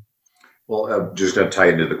 Well, just to tie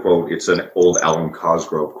into the quote, it's an old Alan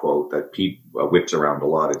Cosgrove quote that Pete whips around a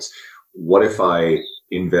lot. It's, what if I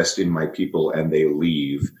invest in my people and they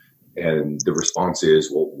leave? And the response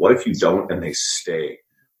is, well, what if you don't and they stay?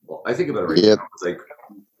 Well, I think about it right now. It's like,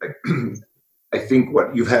 I think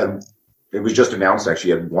what you've had, it was just announced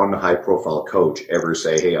actually, you had one high profile coach ever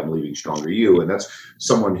say, hey, I'm leaving Stronger You. And that's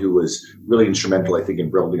someone who was really instrumental, I think, in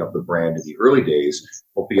building up the brand in the early days.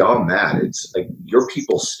 But beyond that, it's like your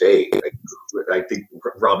people stay. Like, I think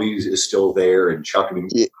Robbie is still there, and Chuck. I mean,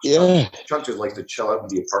 yeah. Chuck just likes to chill out and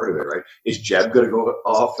be a part of it, right? Is Jeb going to go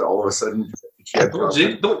off all of a sudden?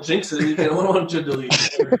 Don't jinx it. I don't want Jeb to leave.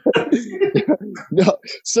 No,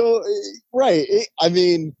 so right. I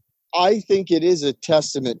mean, I think it is a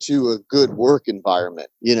testament to a good work environment.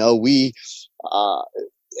 You know, we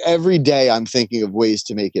every day I'm thinking of ways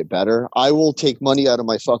to make it better. I will take money out of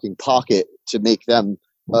my fucking pocket to make them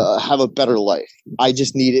have a better life. I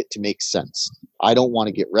just need it to make sense. I don't want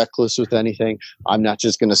to get reckless with anything. I'm not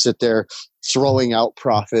just going to sit there throwing out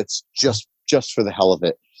profits just for the hell of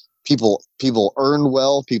it. People earn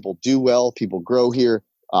well, people do well, people grow here.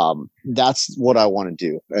 That's what I want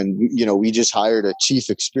to do. And, you know, we just hired a chief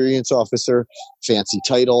experience officer, fancy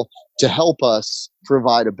title, to help us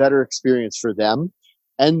provide a better experience for them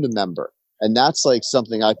and the member. And that's like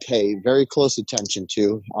something I pay very close attention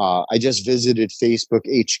to. I just visited Facebook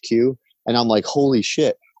HQ, and I'm like, holy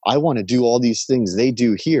shit, I want to do all these things they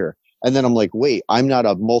do here. And then I'm like, wait, I'm not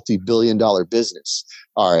a multi-billion-dollar business.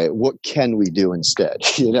 All right, what can we do instead?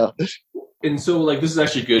 You know? And so, like, this is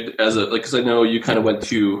actually good as a, like, because I know you kind of went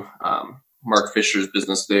to Mark Fisher's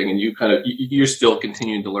business thing, and you're still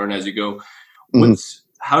continuing to learn as you go.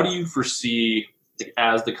 How do you foresee, like,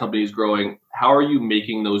 as the company is growing, how are you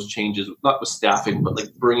making those changes, not with staffing, but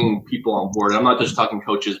like bringing people on board? And I'm not just talking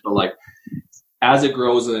coaches, but like as it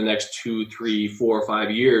grows in the next 2, 3, 4,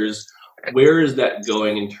 5 years, where is that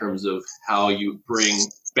going in terms of how you bring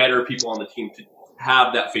better people on the team to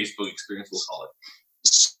have that Facebook experience, we'll call it?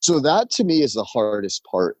 So that to me is the hardest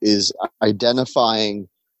part, is identifying,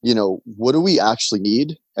 you know, what do we actually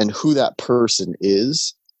need and who that person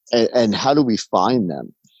is, and how do we find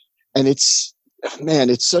them? And it's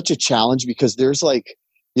such a challenge, because there's like,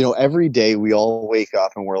 you know, every day we all wake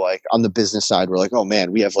up and we're like, on the business side, we're like, oh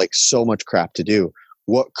man, we have like so much crap to do.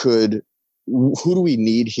 Who do we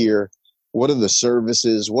need here? What are the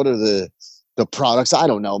services? What are the products? I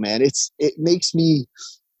don't know, man. It makes me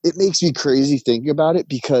crazy thinking about it,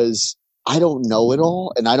 because I don't know it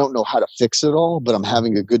all and I don't know how to fix it all, but I'm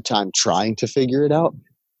having a good time trying to figure it out.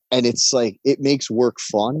 And it's like, it makes work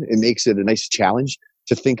fun. It makes it a nice challenge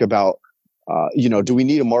to think about, you know, do we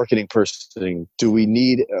need a marketing person? Do we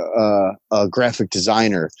need a graphic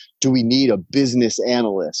designer? Do we need a business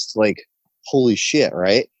analyst? Like, holy shit,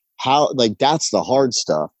 right? How, like, that's the hard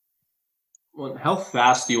stuff. Well, how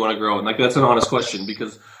fast do you want to grow? And like, that's an honest question,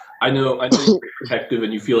 because I know you're protective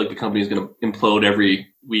and you feel like the company is going to implode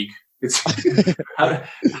every week. It's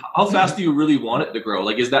how fast do you really want it to grow?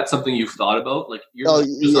 Like, is that something you've thought about? Like, you're not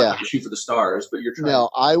going to shoot for the stars, but you're trying. No,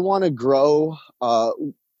 I want to grow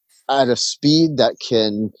at a speed that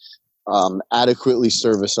can adequately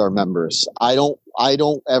service our members. I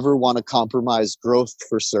don't ever want to compromise growth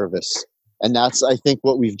for service, and that's, I think,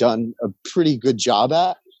 what we've done a pretty good job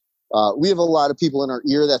at. We have a lot of people in our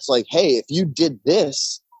ear that's like, hey, if you did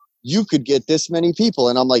this, you could get this many people.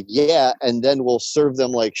 And I'm like, yeah, and then we'll serve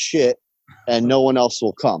them like shit and no one else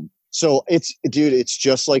will come. So it's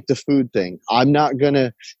just like the food thing. I'm not going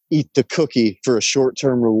to eat the cookie for a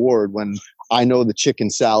short-term reward when I know the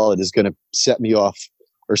chicken salad is going to set me off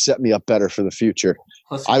or set me up better for the future.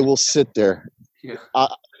 I will sit there. Yeah.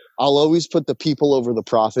 I'll always put the people over the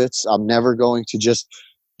profits. I'm never going to just,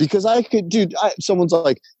 because I could, someone's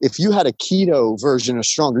like, if you had a keto version of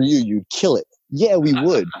Stronger You, you'd kill it. Yeah, we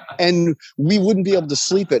would. And we wouldn't be able to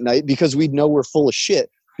sleep at night because we'd know we're full of shit.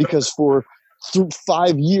 Because for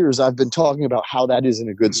 5 years, I've been talking about how that isn't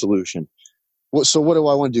a good solution. So what do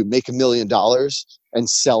I want to do? Make $1 million and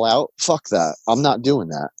sell out? Fuck that. I'm not doing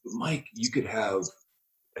that. Mike, you could have,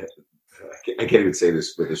 I can't even say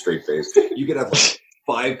this with a straight face. You could have like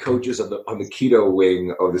 5 coaches on the keto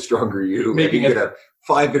wing of the Stronger You. You could have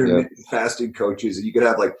 5 intermittent fasting coaches, and you could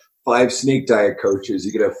have like 5 snake diet coaches.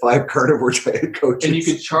 You could have 5 carnivore diet coaches. And you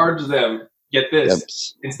could charge them, get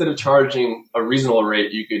this, instead of charging a reasonable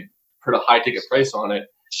rate, you could put a high ticket price on it.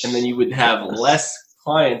 And then you would have less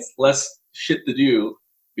clients, less shit to do,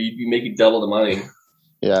 but you'd be making double the money.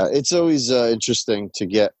 Yeah, it's always interesting to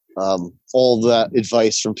get all that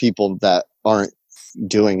advice from people that aren't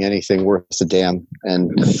doing anything worth a damn.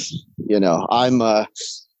 And, I'm not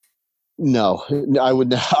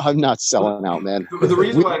selling out, man. The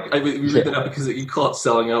reason why we read that up because you call it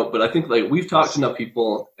selling out, but I think like we've talked to enough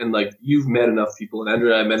people and like you've met enough people and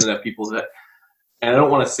Andrew and I met enough people that, and I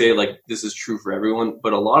don't want to say like this is true for everyone,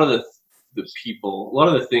 but a lot of the people, a lot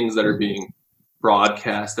of the things that are being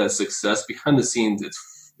broadcast as success behind the scenes,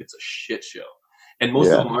 it's a shit show. And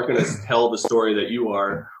most of them aren't going to tell the story that you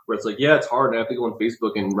are, where it's like, yeah, it's hard and I have to go on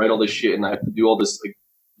Facebook and write all this shit and I have to do all this like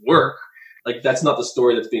work. Like that's not the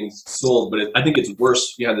story that's being sold, but I think it's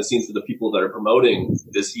worse behind the scenes for the people that are promoting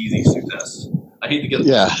this easy success. I hate to get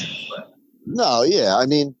No, yeah, I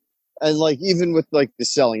mean, and like even with like the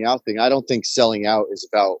selling out thing, I don't think selling out is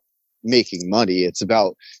about making money. It's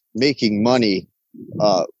about making money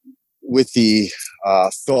with the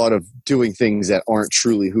thought of doing things that aren't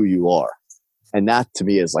truly who you are, and that to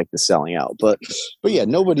me is like the selling out. But yeah,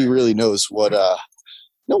 nobody really knows what.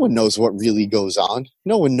 No one knows what really goes on.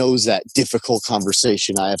 No one knows that difficult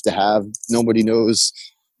conversation I have to have. Nobody knows,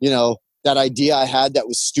 that idea I had that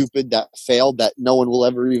was stupid, that failed, that no one will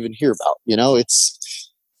ever even hear about.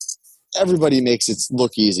 It's everybody makes it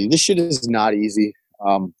look easy. This shit is not easy.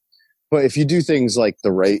 But if you do things like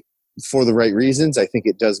for the right reasons, I think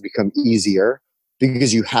it does become easier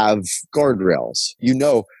because you have guardrails.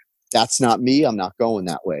 That's not me. I'm not going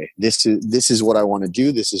that way. This is what I want to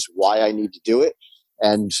do. This is why I need to do it.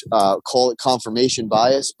 And call it confirmation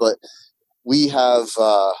bias, but we have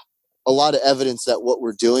a lot of evidence that what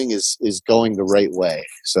we're doing is going the right way.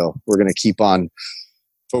 So we're going to keep on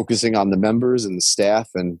focusing on the members and the staff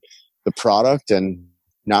and the product and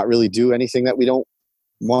not really do anything that we don't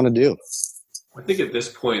want to do. I think at this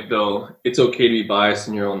point, though, it's okay to be biased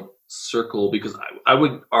in your own circle because I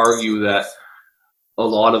would argue that a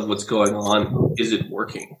lot of what's going on isn't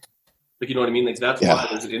working. Like, you know what I mean? Like, that's why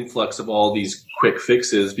there's an influx of all these quick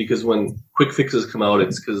fixes, because when quick fixes come out,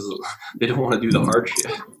 it's because they don't want to do the hard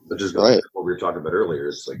shit. But just what we were talking about earlier,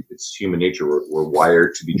 it's like it's human nature. We're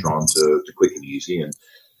wired to be drawn to quick and easy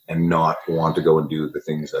and not want to go and do the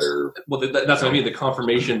things that are... Well, that's what I mean. The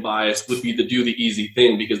confirmation bias would be to do the easy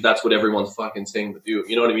thing because that's what everyone's fucking saying to do.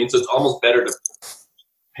 You know what I mean? So it's almost better to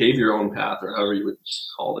pave your own path or however you would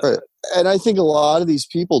call it. Right. And I think a lot of these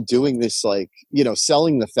people doing this, like,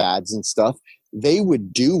 selling the fads and stuff, they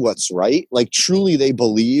would do what's right. Like, truly they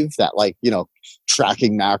believe that, like,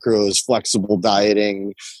 tracking macros, flexible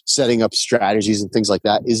dieting, setting up strategies and things like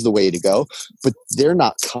that is the way to go. But they're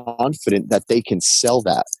not confident that they can sell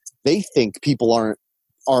that. They think people aren't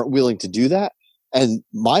willing to do that. And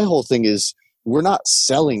my whole thing is, we're not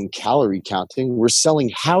selling calorie counting. We're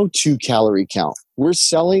selling how to calorie count. We're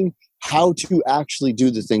selling how to actually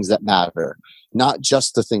do the things that matter, not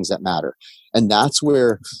just the things that matter. And that's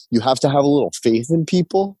where you have to have a little faith in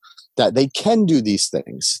people that they can do these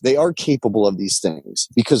things. They are capable of these things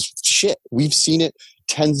because we've seen it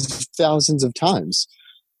tens of thousands of times.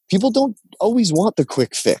 People don't always want the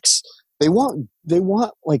quick fix. They want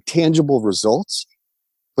like tangible results,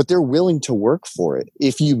 but they're willing to work for it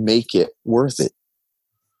if you make it worth it.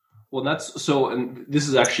 Well, and this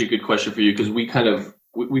is actually a good question for you because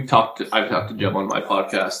I've talked to Jeb on my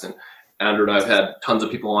podcast, and Andrew and I've had tons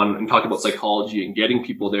of people on and talked about psychology and getting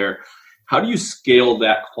people there. How do you scale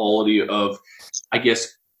that quality of, I guess,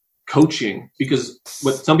 coaching? Because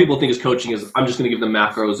what some people think is coaching is I'm just going to give them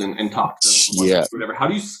macros and talk to them. Yeah. Whatever. How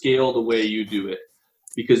do you scale the way you do it?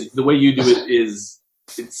 Because the way you do it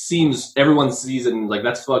it seems everyone sees it and like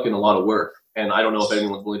that's fucking a lot of work. And I don't know if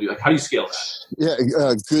anyone's willing to do it. Like, how do you scale that? Yeah,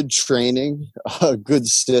 good training, good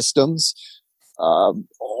systems.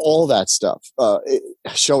 All that stuff,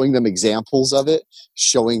 showing them examples of it,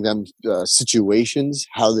 showing them situations,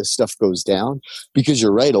 how this stuff goes down. Because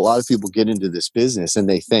you're right, a lot of people get into this business and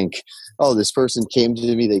they think, oh, this person came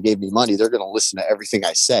to me, they gave me money, they're going to listen to everything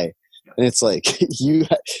I say. And it's like, you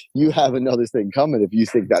have another thing coming if you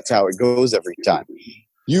think that's how it goes every time.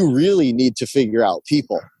 You really need to figure out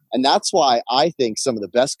people. And that's why I think some of the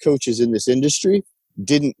best coaches in this industry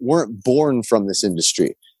weren't born from this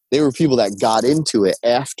industry. They were people that got into it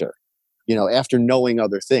after knowing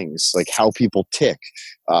other things, like how people tick,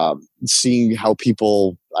 seeing how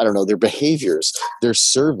people, their behaviors, their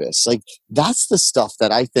service. Like, that's the stuff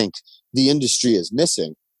that I think the industry is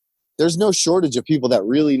missing. There's no shortage of people that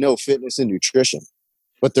really know fitness and nutrition.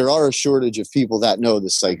 But there are a shortage of people that know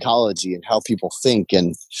the psychology and how people think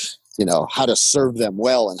and, how to serve them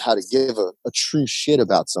well and how to give a true shit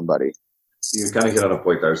about somebody. You kind of hit on a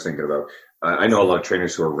point that I was thinking about. I know a lot of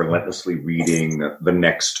trainers who are relentlessly reading the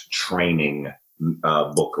next training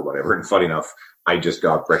book or whatever. And funny enough, I just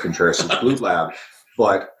got Brett Contreras' Glute Lab.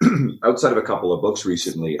 But outside of a couple of books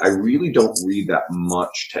recently, I really don't read that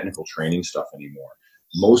much technical training stuff anymore.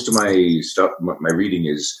 Most of my stuff, my reading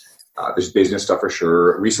is, there's business stuff for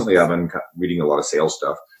sure. Recently, I've been reading a lot of sales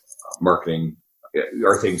stuff, marketing,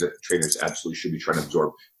 are things that trainers absolutely should be trying to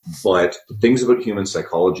absorb. But things about human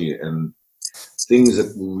psychology and things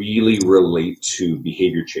that really relate to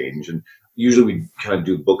behavior change. And usually we kind of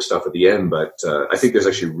do book stuff at the end, but I think there's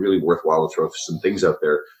actually really worthwhile to throw some things out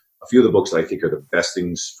there. A few of the books that I think are the best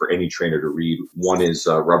things for any trainer to read. One is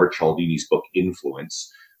Robert Cialdini's book,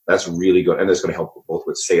 Influence. That's really good. And that's going to help both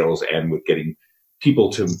with sales and with getting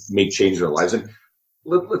people to make change in their lives. And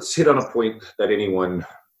let's hit on a point that anyone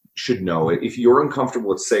should know. If you're uncomfortable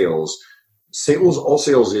with sales, all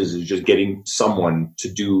sales is just getting someone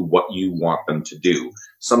to do what you want them to do.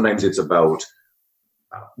 Sometimes it's about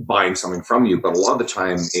buying something from you, but a lot of the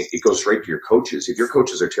time it goes straight to your coaches. If your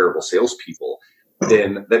coaches are terrible salespeople,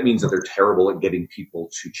 then that means that they're terrible at getting people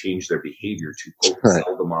to change their behavior to quote,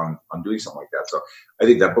 sell them on doing something like that. So I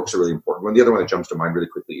think that book's a really important one. The other one that jumps to mind really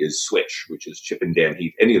quickly is Switch, which is Chip and Dan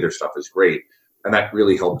Heath. Any of their stuff is great. And that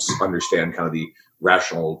really helps understand kind of the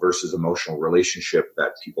rational versus emotional relationship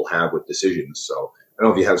that people have with decisions. So I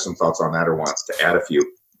don't know if you have some thoughts on that or want to add a few.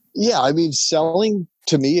 Yeah, I mean, selling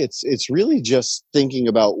to me, it's really just thinking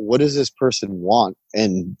about what does this person want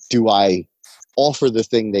and do I offer the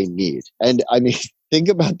thing they need? And I mean, think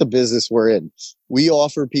about the business we're in. We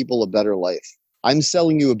offer people a better life. I'm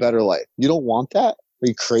selling you a better life. You don't want that? Are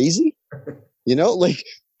you crazy? Like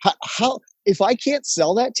how if I can't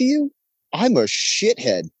sell that to you, I'm a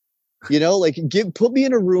shithead. Like put me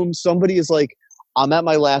in a room. Somebody is like, I'm at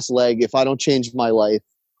my last leg. If I don't change my life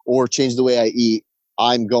or change the way I eat,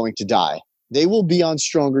 I'm going to die. They will be on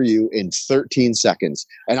Stronger You in 13 seconds.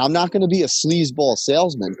 And I'm not going to be a sleazeball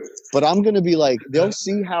salesman, but I'm going to be like, they'll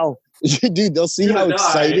see how, they'll see how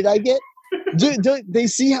excited I get. They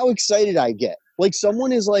see how excited I get. Like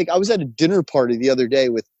someone is like, I was at a dinner party the other day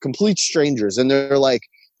with complete strangers and they're like,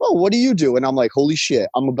 oh, what do you do? And I'm like, holy shit,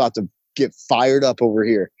 I'm about to get fired up over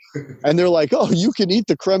here. And they're like, oh, you can eat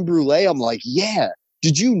the creme brulee. I'm like, yeah.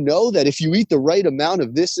 Did you know that if you eat the right amount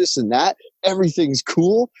of this, and that, everything's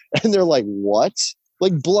cool? And they're like, what?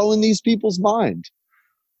 Like blowing these people's mind.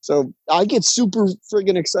 So I get super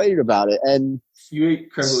friggin' excited about it. And you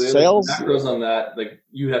eat creme brulee, sales, like, macros on that, like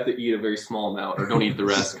you have to eat a very small amount or don't eat the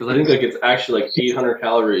rest. Because I think like it's actually like 800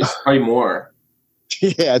 calories, probably more.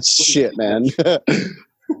 Yeah, it's shit, man.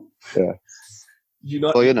 Yeah. You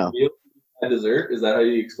not a dessert? Is that how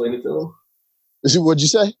you explained it to them? What'd you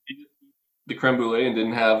say? The creme brulee and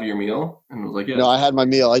didn't have your meal, and was like, yeah. No, I had my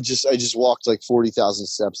meal. I just walked like 40,000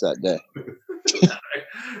 steps that day.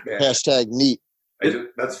 Hashtag neat.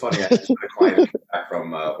 That's funny. I had a client back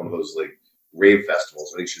from one of those like rave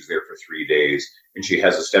festivals. I think she was there for 3 days, and she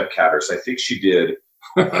has a step counter. So I think she did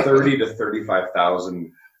 30 to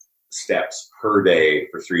 35,000 steps per day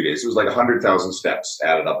for 3 days. It was like 100,000 steps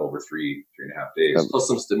added up over 3.5 days. Plus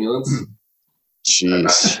some stimulants.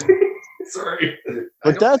 Jeez. Sorry.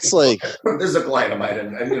 But that's like... This is a client of mine,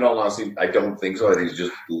 and in all honesty, I don't think so. I think he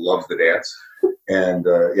just loves the dance. And,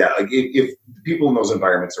 like if people in those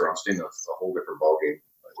environments are on stimulants, it's a whole different ballgame.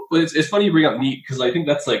 But it's funny you bring up NEAT, because I think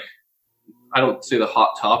that's like, I don't say the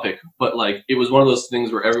hot topic, but like it was one of those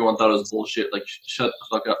things where everyone thought it was bullshit, like shut the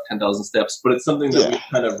fuck up, 10,000 steps. But it's something that we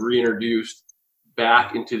kind of reintroduced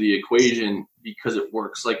back into the equation because it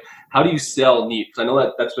works. Like, how do you sell NEAT? Because I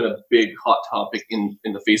know that's been a big hot topic in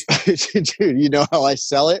the Facebook. Dude, you know how I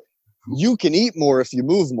sell it? You can eat more if you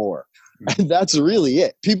move more. And that's really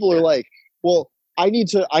it. People are like, well,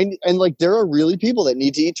 and like there are really people that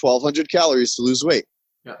need to eat 1,200 calories to lose weight.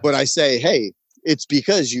 Yeah. But I say, hey, it's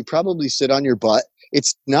because you probably sit on your butt.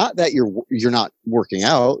 It's not that you're not working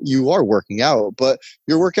out. You are working out, but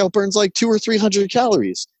your workout burns like 200 or 300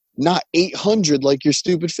 calories, not 800 like your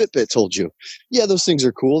stupid Fitbit told you. Yeah, those things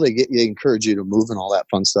are cool. They encourage you to move and all that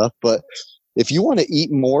fun stuff. But if you want to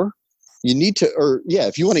eat more,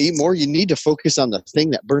 if you want to eat more, you need to focus on the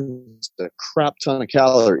thing that burns a crap ton of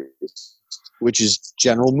calories, which is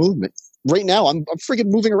general movement. Right now, I'm freaking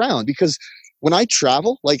moving around because when I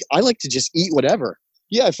travel, like I like to just eat whatever.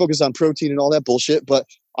 Yeah, I focus on protein and all that bullshit, but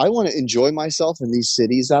I want to enjoy myself in these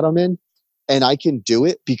cities that I'm in, and I can do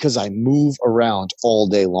it because I move around all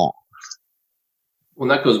day long. Well,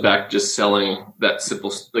 that goes back to just selling that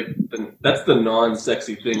simple, like that's the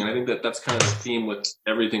non-sexy thing, and I think that's kind of the theme with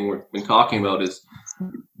everything we've been talking about is,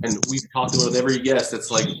 and we've talked about it with every guest. It's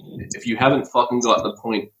like if you haven't fucking got the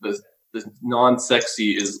point, the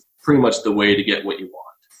non-sexy is pretty much the way to get what you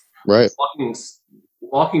want. Right.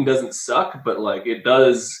 Walking doesn't suck, but like it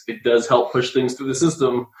does help push things through the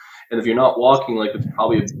system. And if you're not walking, like it's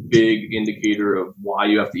probably a big indicator of why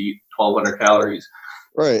you have to eat 1,200 calories.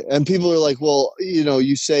 Right. And people are like, well,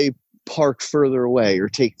 you say park further away or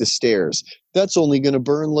take the stairs. That's only going to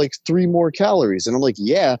burn like 3 more calories. And I'm like,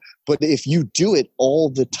 yeah, but if you do it all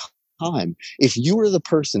the time, if you are the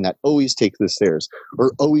person that always takes the stairs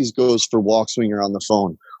or always goes for walks when you're on the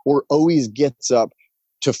phone or always gets up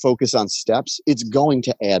to focus on steps, it's going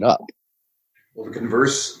to add up. Well, the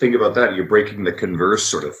converse thing about that, you're breaking the converse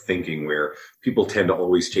sort of thinking where people tend to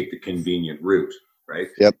always take the convenient route, right?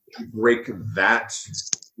 Yep. You break that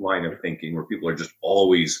line of thinking where people are just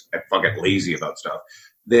always fucking lazy about stuff.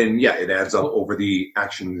 Then, yeah, it adds up over the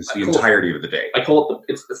actions the entirety of the day. I call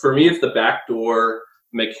it, for me, it's the backdoor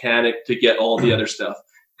mechanic to get all the other stuff.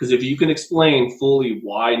 Because if you can explain fully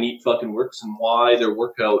why NEAT fucking works and why their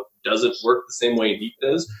workout doesn't work the same way NEAT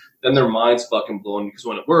does, then their mind's fucking blown. Because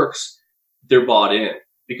when it works, they're bought in.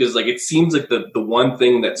 Because like it seems like the one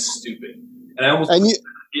thing that's stupid. And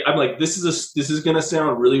I'm like, this is gonna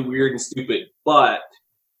sound really weird and stupid,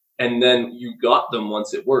 and then you got them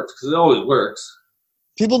once it works because it always works.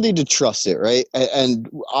 People need to trust it, right? And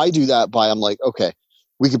I do that by I'm like, okay,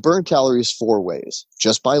 we could burn calories 4 ways: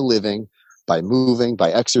 just by living, by moving,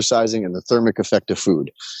 by exercising, and the thermic effect of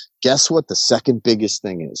food. Guess what the second biggest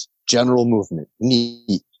thing is? General movement.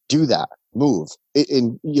 NEAT. Do that. Move.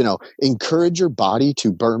 Encourage your body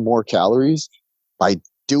to burn more calories by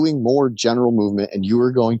doing more general movement, and you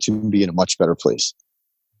are going to be in a much better place.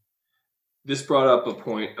 This brought up a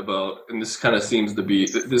point about, and this kind of seems to be,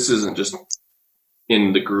 this isn't just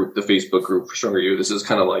in the group, the Facebook group for Stronger You. This is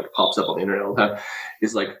kind of like pops up on the internet all the time.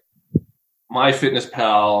 Is like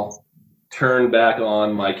MyFitnessPal turned back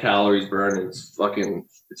on my calories burn, and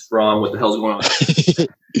it's wrong. What the hell's going on?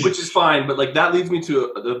 Which is fine, but like that leads me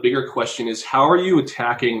to the bigger question: is how are you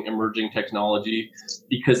attacking emerging technology?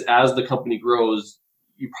 Because as the company grows,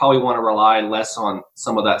 you probably want to rely less on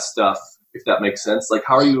some of that stuff, if that makes sense. Like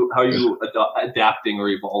how are you adapting or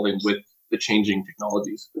evolving with the changing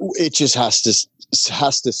technologies? It just has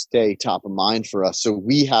to stay top of mind for us. So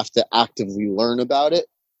we have to actively learn about it,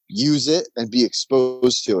 use it, and be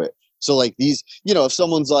exposed to it. So like these, if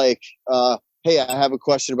someone's like, hey, I have a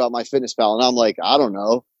question about MyFitnessPal, and I'm like, I don't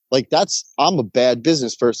know. Like I'm a bad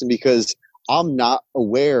business person because I'm not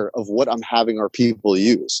aware of what I'm having our people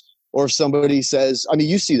use. Or if somebody says,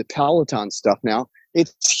 you see the Peloton stuff now.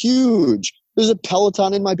 It's huge. There's a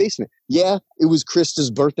Peloton in my basement. Yeah, it was Krista's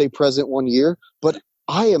birthday present one year, but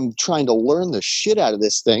I am trying to learn the shit out of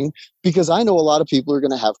this thing because I know a lot of people are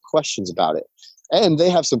going to have questions about it. And they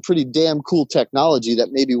have some pretty damn cool technology that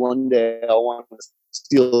maybe one day I'll want to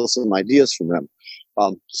steal some ideas from them.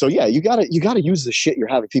 So yeah, you gotta use the shit you're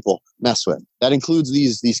having people mess with. That includes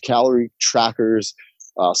these calorie trackers,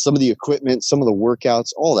 some of the equipment, some of the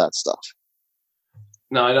workouts, all that stuff.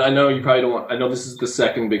 No, I know you probably don't want. I know this is the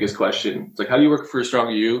second biggest question. It's like, how do you work for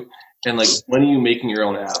Stronger You? And like, when are you making your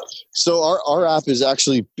own app? So our app is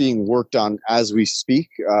actually being worked on as we speak.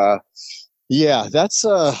 Yeah, that's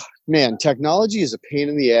man, technology is a pain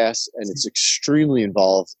in the ass and it's extremely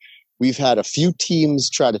involved. We've had a few teams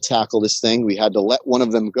try to tackle this thing. We had to let one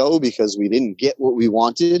of them go because we didn't get what we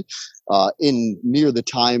wanted in near the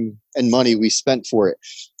time and money we spent for it.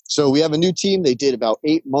 So we have a new team. They did about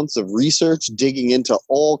 8 months of research, digging into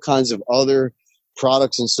all kinds of other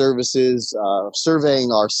products and services,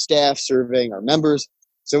 surveying our staff, surveying our members.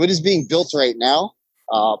 So it is being built right now.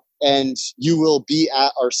 And you will be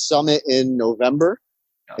at our summit in November.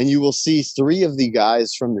 And you will see 3 of the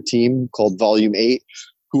guys from the team called Volume 8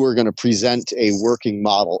 who are going to present a working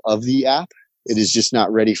model of the app. It is just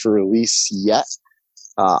not ready for release yet.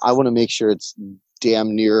 I want to make sure it's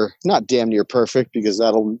not damn near perfect because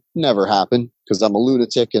that'll never happen because I'm a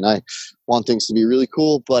lunatic and I want things to be really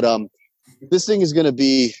cool. But this thing is going to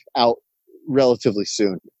be out relatively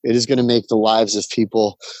soon. It is going to make the lives of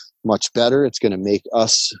people much better. It's going to make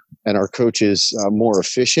us and our coaches more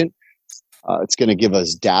efficient. It's going to give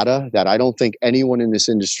us data that I don't think anyone in this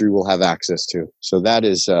industry will have access to. So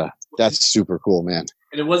that's super cool, man.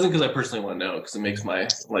 And it wasn't because I personally want to know because it makes my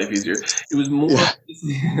life easier. It was more.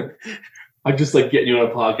 Yeah. I'm just like getting you on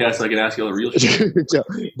a podcast so I can ask you all the real shit.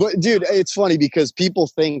 But dude, it's funny because people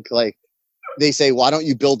think like they say, why don't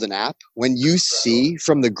you build an app? When you see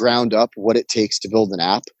from the ground up what it takes to build an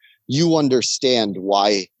app, you understand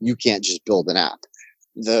why you can't just build an app.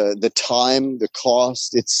 the time, the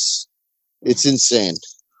cost, it's insane.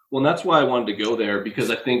 Well, and that's why I wanted to go there,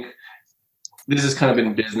 because I think this has kind of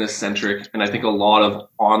been business centric, and I think a lot of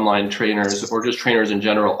online trainers or just trainers in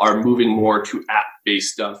general are moving more to app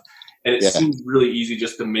based stuff. And it seems really easy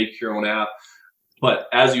just to make your own app. But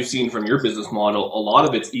as you've seen from your business model, a lot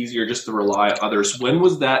of it's easier just to rely on others. When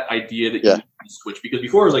was that idea that you switched? Because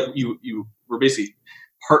before it was like you were basically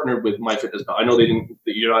partnered with MyFitnessPal. I know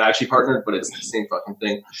you're not actually partnered, but it's the same fucking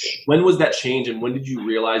thing. When was that change, and when did you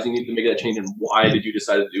realize you needed to make that change, and why did you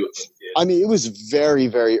decide to do it? I mean, it was very,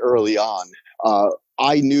 very early on.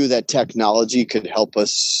 I knew that technology could help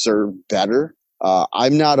us serve better.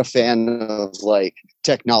 I'm not a fan of like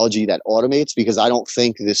technology that automates, because I don't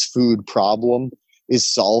think this food problem is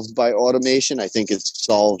solved by automation. I think it's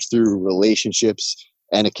solved through relationships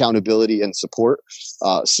and accountability and support.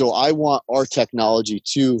 So I want our technology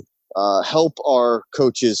to help our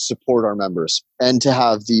coaches support our members and to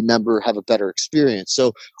have the member have a better experience.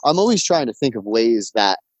 So I'm always trying to think of ways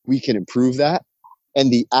that we can improve that.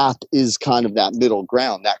 And the app is kind of that middle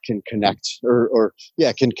ground that can connect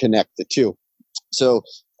can connect the two. So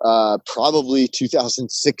probably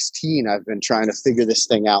 2016, I've been trying to figure this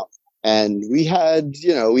thing out. And we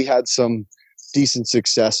had some decent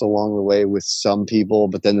success along the way with some people,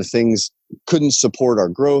 but then the things couldn't support our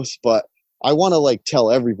growth. But I want to like tell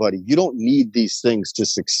everybody, you don't need these things to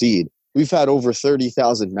succeed. We've had over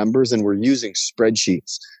 30,000 members and we're using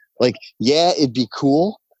spreadsheets. Like, yeah, it'd be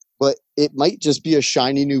cool, but it might just be a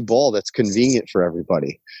shiny new ball that's convenient for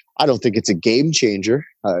everybody. I don't think it's a game changer.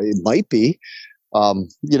 It might be.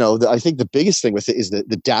 I think the biggest thing with it is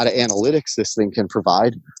the data analytics this thing can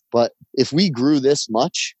provide. But if we grew this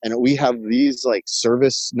much and we have these like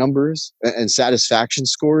service numbers and satisfaction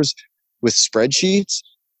scores with spreadsheets,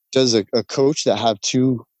 does a coach that have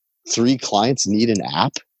 2-3 clients need an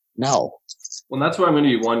app? No. Well, that's why I'm going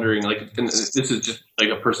to be wondering, like, and this is just like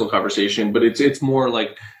a personal conversation, but it's more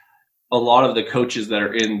like a lot of the coaches that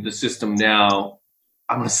are in the system now,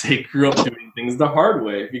 I'm going to say, grew up doing things the hard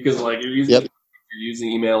way, because like you're using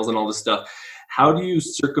emails and all this stuff. How do you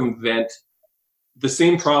circumvent the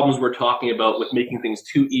same problems we're talking about with making things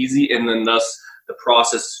too easy, and then thus the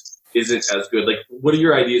process isn't as good? Like, what are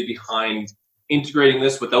your ideas behind integrating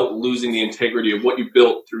this without losing the integrity of what you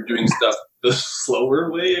built through doing stuff the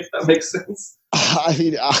slower way, if that makes sense? I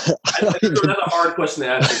mean, that's a hard question to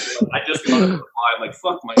answer. I just got a reply. I'm like,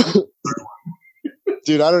 fuck my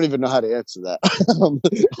dude, I don't even know how to answer that.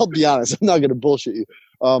 I'll be honest. I'm not going to bullshit you.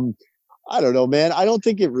 I don't know, man. I don't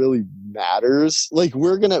think it really matters. Like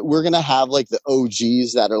we're gonna have like the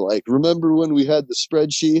OGs that are like, remember when we had the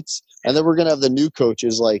spreadsheets? And then we're gonna have the new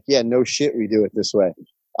coaches like, yeah, no shit, we do it this way.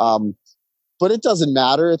 But it doesn't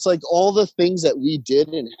matter. It's like all the things that we did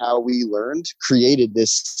and how we learned created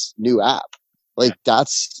this new app. Like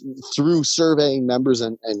that's through surveying members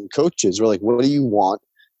and coaches. We're like, what do you want?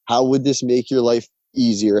 How would this make your life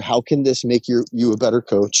easier? How can this make you a better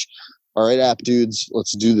coach? All right, app dudes,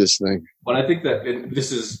 let's do this thing. But I think that, and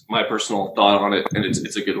this is my personal thought on it, and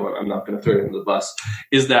it's a good one. I'm not going to throw it under the bus.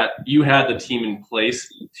 Is that you had the team in place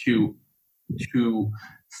to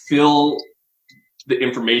fill the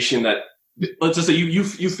information that, let's just say you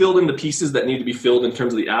filled in the pieces that need to be filled in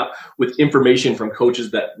terms of the app with information from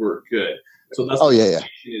coaches that were good. So that's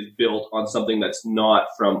is built on something that's not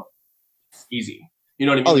from easy. You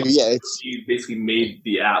know what I mean? You basically made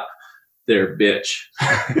the app their bitch.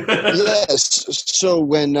 Yes. So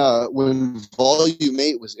when Volume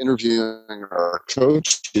 8 was interviewing our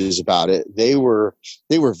coaches about it, they were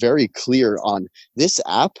very clear on this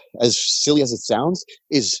app, as silly as it sounds,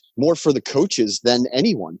 is more for the coaches than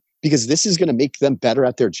anyone, because this is going to make them better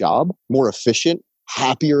at their job, more efficient,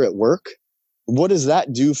 happier at work. What does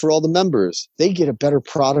that do for all the members? They get a better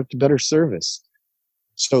product, better service.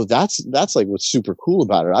 So that's like what's super cool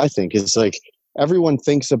about it, I think, is like everyone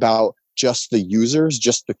thinks about just the users,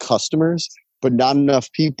 just the customers, but not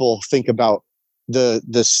enough people think about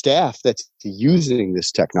the staff that's using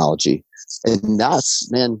this technology. And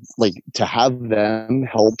that's, man, like to have them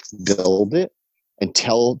help build it and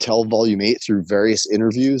tell Volume 8 through various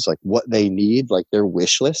interviews, like what they need, like their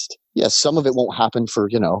wish list. Yes, some of it won't happen for,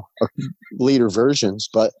 later versions,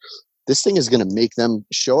 but this thing is going to make them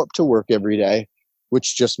show up to work every day,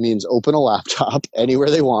 which just means open a laptop anywhere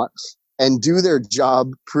they want and do their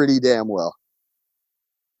job pretty damn well.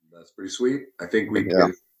 That's pretty sweet. I think we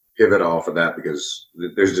can pivot off of that because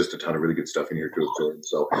there's just a ton of really good stuff in here too, Jordan.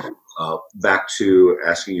 So back to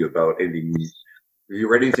asking you about anything. Have you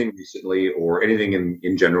read anything recently or anything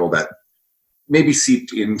in general that maybe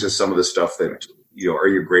seeped into some of the stuff that, are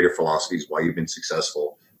your greater philosophies, why you've been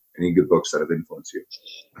successful? Any good books that have influenced you?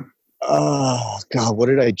 Oh God, what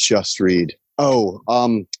did I just read? Oh,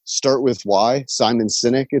 Start with Why, Simon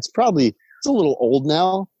Sinek. It's a little old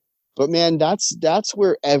now, but man, that's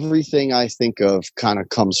where everything I think of kind of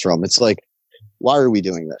comes from. It's like, why are we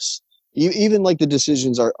doing this? Even like the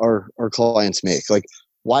decisions our clients make. Like,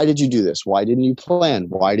 why did you do this? Why didn't you plan?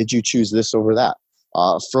 Why did you choose this over that?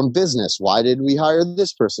 From business, why did we hire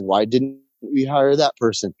this person? Why didn't we hire that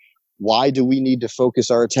person? Why do we need to focus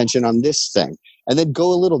our attention on this thing? And then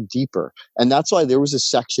go a little deeper. And that's why there was a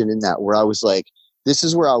section in that where I was like, this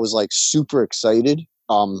is where I was like super excited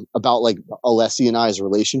about like Alessi and I's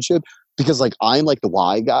relationship, because like I'm like the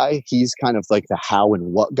why guy. He's kind of like the how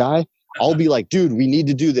and what guy. I'll be like, dude, we need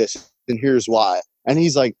to do this, and here's why. And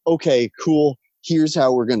he's like, okay, cool. Here's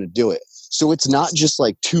how we're going to do it. So it's not just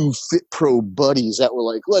like two fit pro buddies that were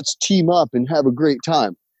like, let's team up and have a great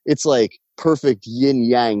time. It's like perfect yin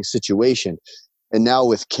yang situation. And now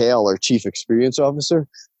with Kale, our chief experience officer,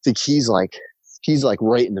 I think he's like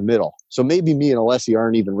right in the middle. So maybe me and Alessi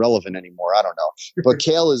aren't even relevant anymore. I don't know. But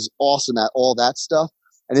Kale is awesome at all that stuff.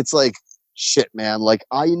 And it's like, shit, man, like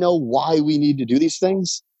I know why we need to do these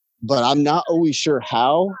things, but I'm not always sure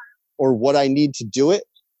how or what I need to do it.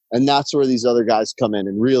 And that's where these other guys come in.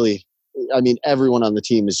 And really, I mean, everyone on the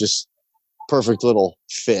team is just perfect little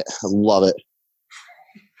fit. I love it.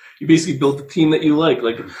 You basically built the team that you like.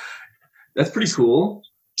 Like, that's pretty cool.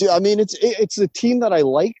 Dude, I mean, it's the team that I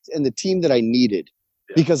liked and the team that I needed,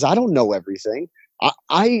 because I don't know everything.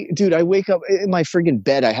 I wake up in my friggin'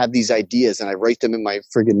 bed. I have these ideas and I write them in my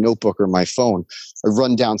friggin' notebook or my phone. I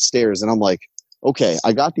run downstairs and I'm like, okay,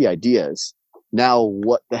 I got the ideas. Now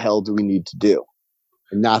what the hell do we need to do?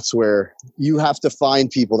 And that's where you have to find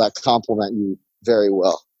people that complement you very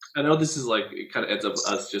well. I know this is like, it kind of ends up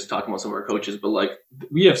us just talking about some of our coaches, but like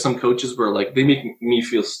we have some coaches where like they make me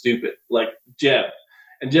feel stupid, like Jeb.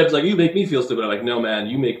 And Jeb's like, you make me feel stupid. I'm like, no, man,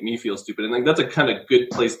 you make me feel stupid. And like that's a kind of good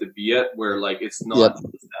place to be at, where like it's not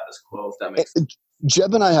the status quo, if that makes sense.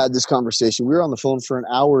 Jeb and I had this conversation. We were on the phone for an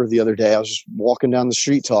hour the other day. I was just walking down the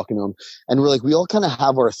street talking to him, and we're like, we all kind of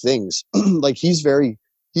have our things. Like he's very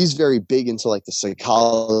big into like the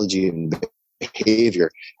psychology and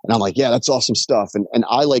behavior. And I'm like, yeah, that's awesome stuff. And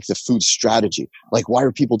I like the food strategy. Like, why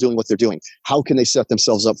are people doing what they're doing? How can they set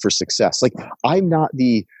themselves up for success? Like, I'm not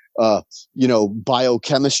the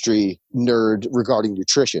biochemistry nerd regarding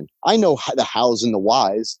nutrition. I know the hows and the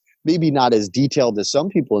whys, maybe not as detailed as some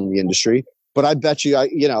people in the industry, but I bet you,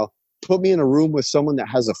 put me in a room with someone that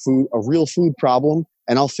has a real food problem,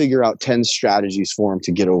 and I'll figure out 10 strategies for them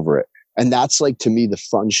to get over it. And that's like, to me, the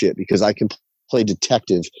fun shit, because I can play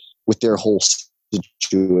detective with their whole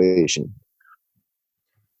situation.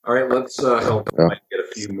 All right, let's help Mike get a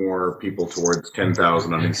few more people towards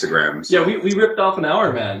 10,000 on Instagram. So. Yeah, we ripped off an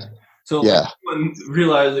hour, man. So yeah,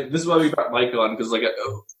 realize like, this is why we brought Mike on, because like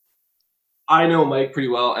I know Mike pretty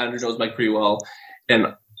well, Andrew knows Mike pretty well, and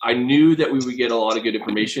I knew that we would get a lot of good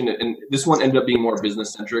information. And this one ended up being more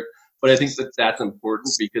business centric, but I think that that's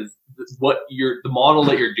important, because the model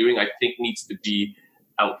that you're doing, I think, needs to be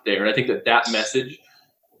out there, and I think that message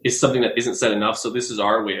is something that isn't said enough. So this is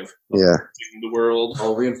our way of the world.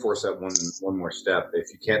 I'll reinforce that one more step.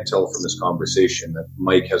 If you can't tell from this conversation that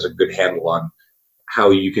Mike has a good handle on how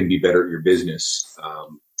you can be better at your business,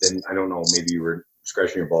 then I don't know, maybe you were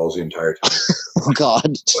scratching your balls the entire time. Oh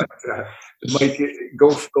God. But, Mike, go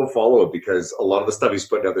follow it, because a lot of the stuff he's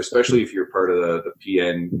putting out there, especially if you're part of the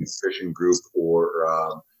PN Nutrition Group or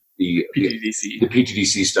the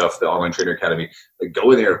PTDC stuff, the Online Trainer Academy, like go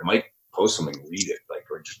in there. If Mike post something, read it, like,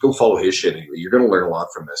 or just go follow his shit. You're going to learn a lot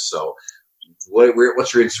from this. So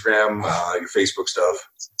what's your Instagram, your Facebook stuff?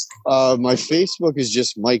 My Facebook is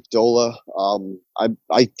just Mike Dola.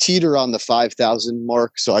 I teeter on the 5,000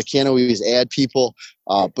 mark, so I can't always add people.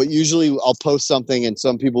 But usually I'll post something and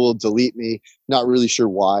some people will delete me. Not really sure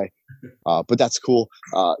why, but that's cool.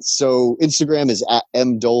 So Instagram is at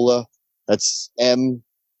mdola. That's MDOEHLA.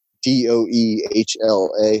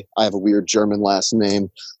 I have a weird German last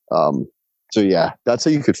name. So yeah, that's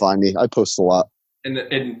how you could find me. I post a lot.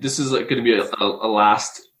 And this is going to be a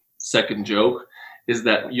last second joke, is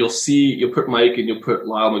that you'll put Mike and you'll put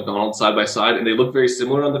Lyle McDonald side by side, and they look very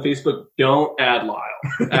similar on the Facebook. Don't add Lyle.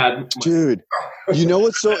 Add Dude, you know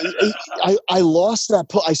what? So I lost that.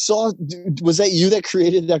 I saw. Was that you that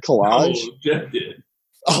created that collage? Oh, Jeff did.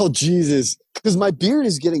 Oh Jesus! Because my beard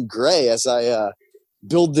is getting gray as I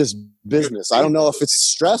build this business. I don't know if it's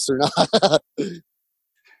stress or not.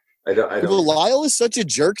 I don't. Well, Lyle is such a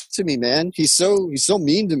jerk to me, man. He's so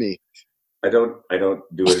mean to me. I don't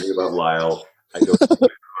do anything about Lyle. I don't on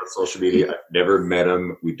social media. I've never met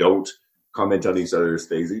him. We don't comment on each other's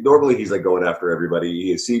things. Normally, he's like going after everybody.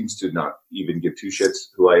 He seems to not even give two shits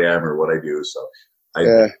who I am or what I do. So I'm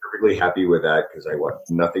perfectly happy with that because I want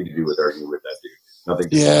nothing to do with arguing with that dude. Nothing.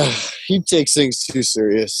 He takes things too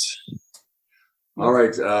serious. All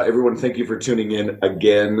right, everyone, thank you for tuning in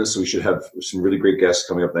again. So we should have some really great guests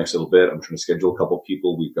coming up next little bit. I'm trying to schedule a couple of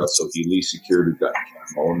people. We've got Sophie Lee secured. We've got Kat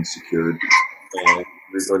Mullen secured. And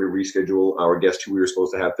we're going to reschedule our guest who we were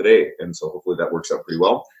supposed to have today. And so hopefully that works out pretty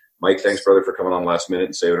well. Mike, thanks, brother, for coming on last minute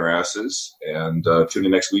and saving our asses. And tune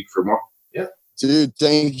in next week for more. Yeah. Dude,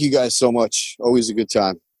 thank you guys so much. Always a good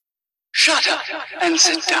time. Shut up and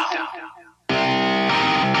sit down.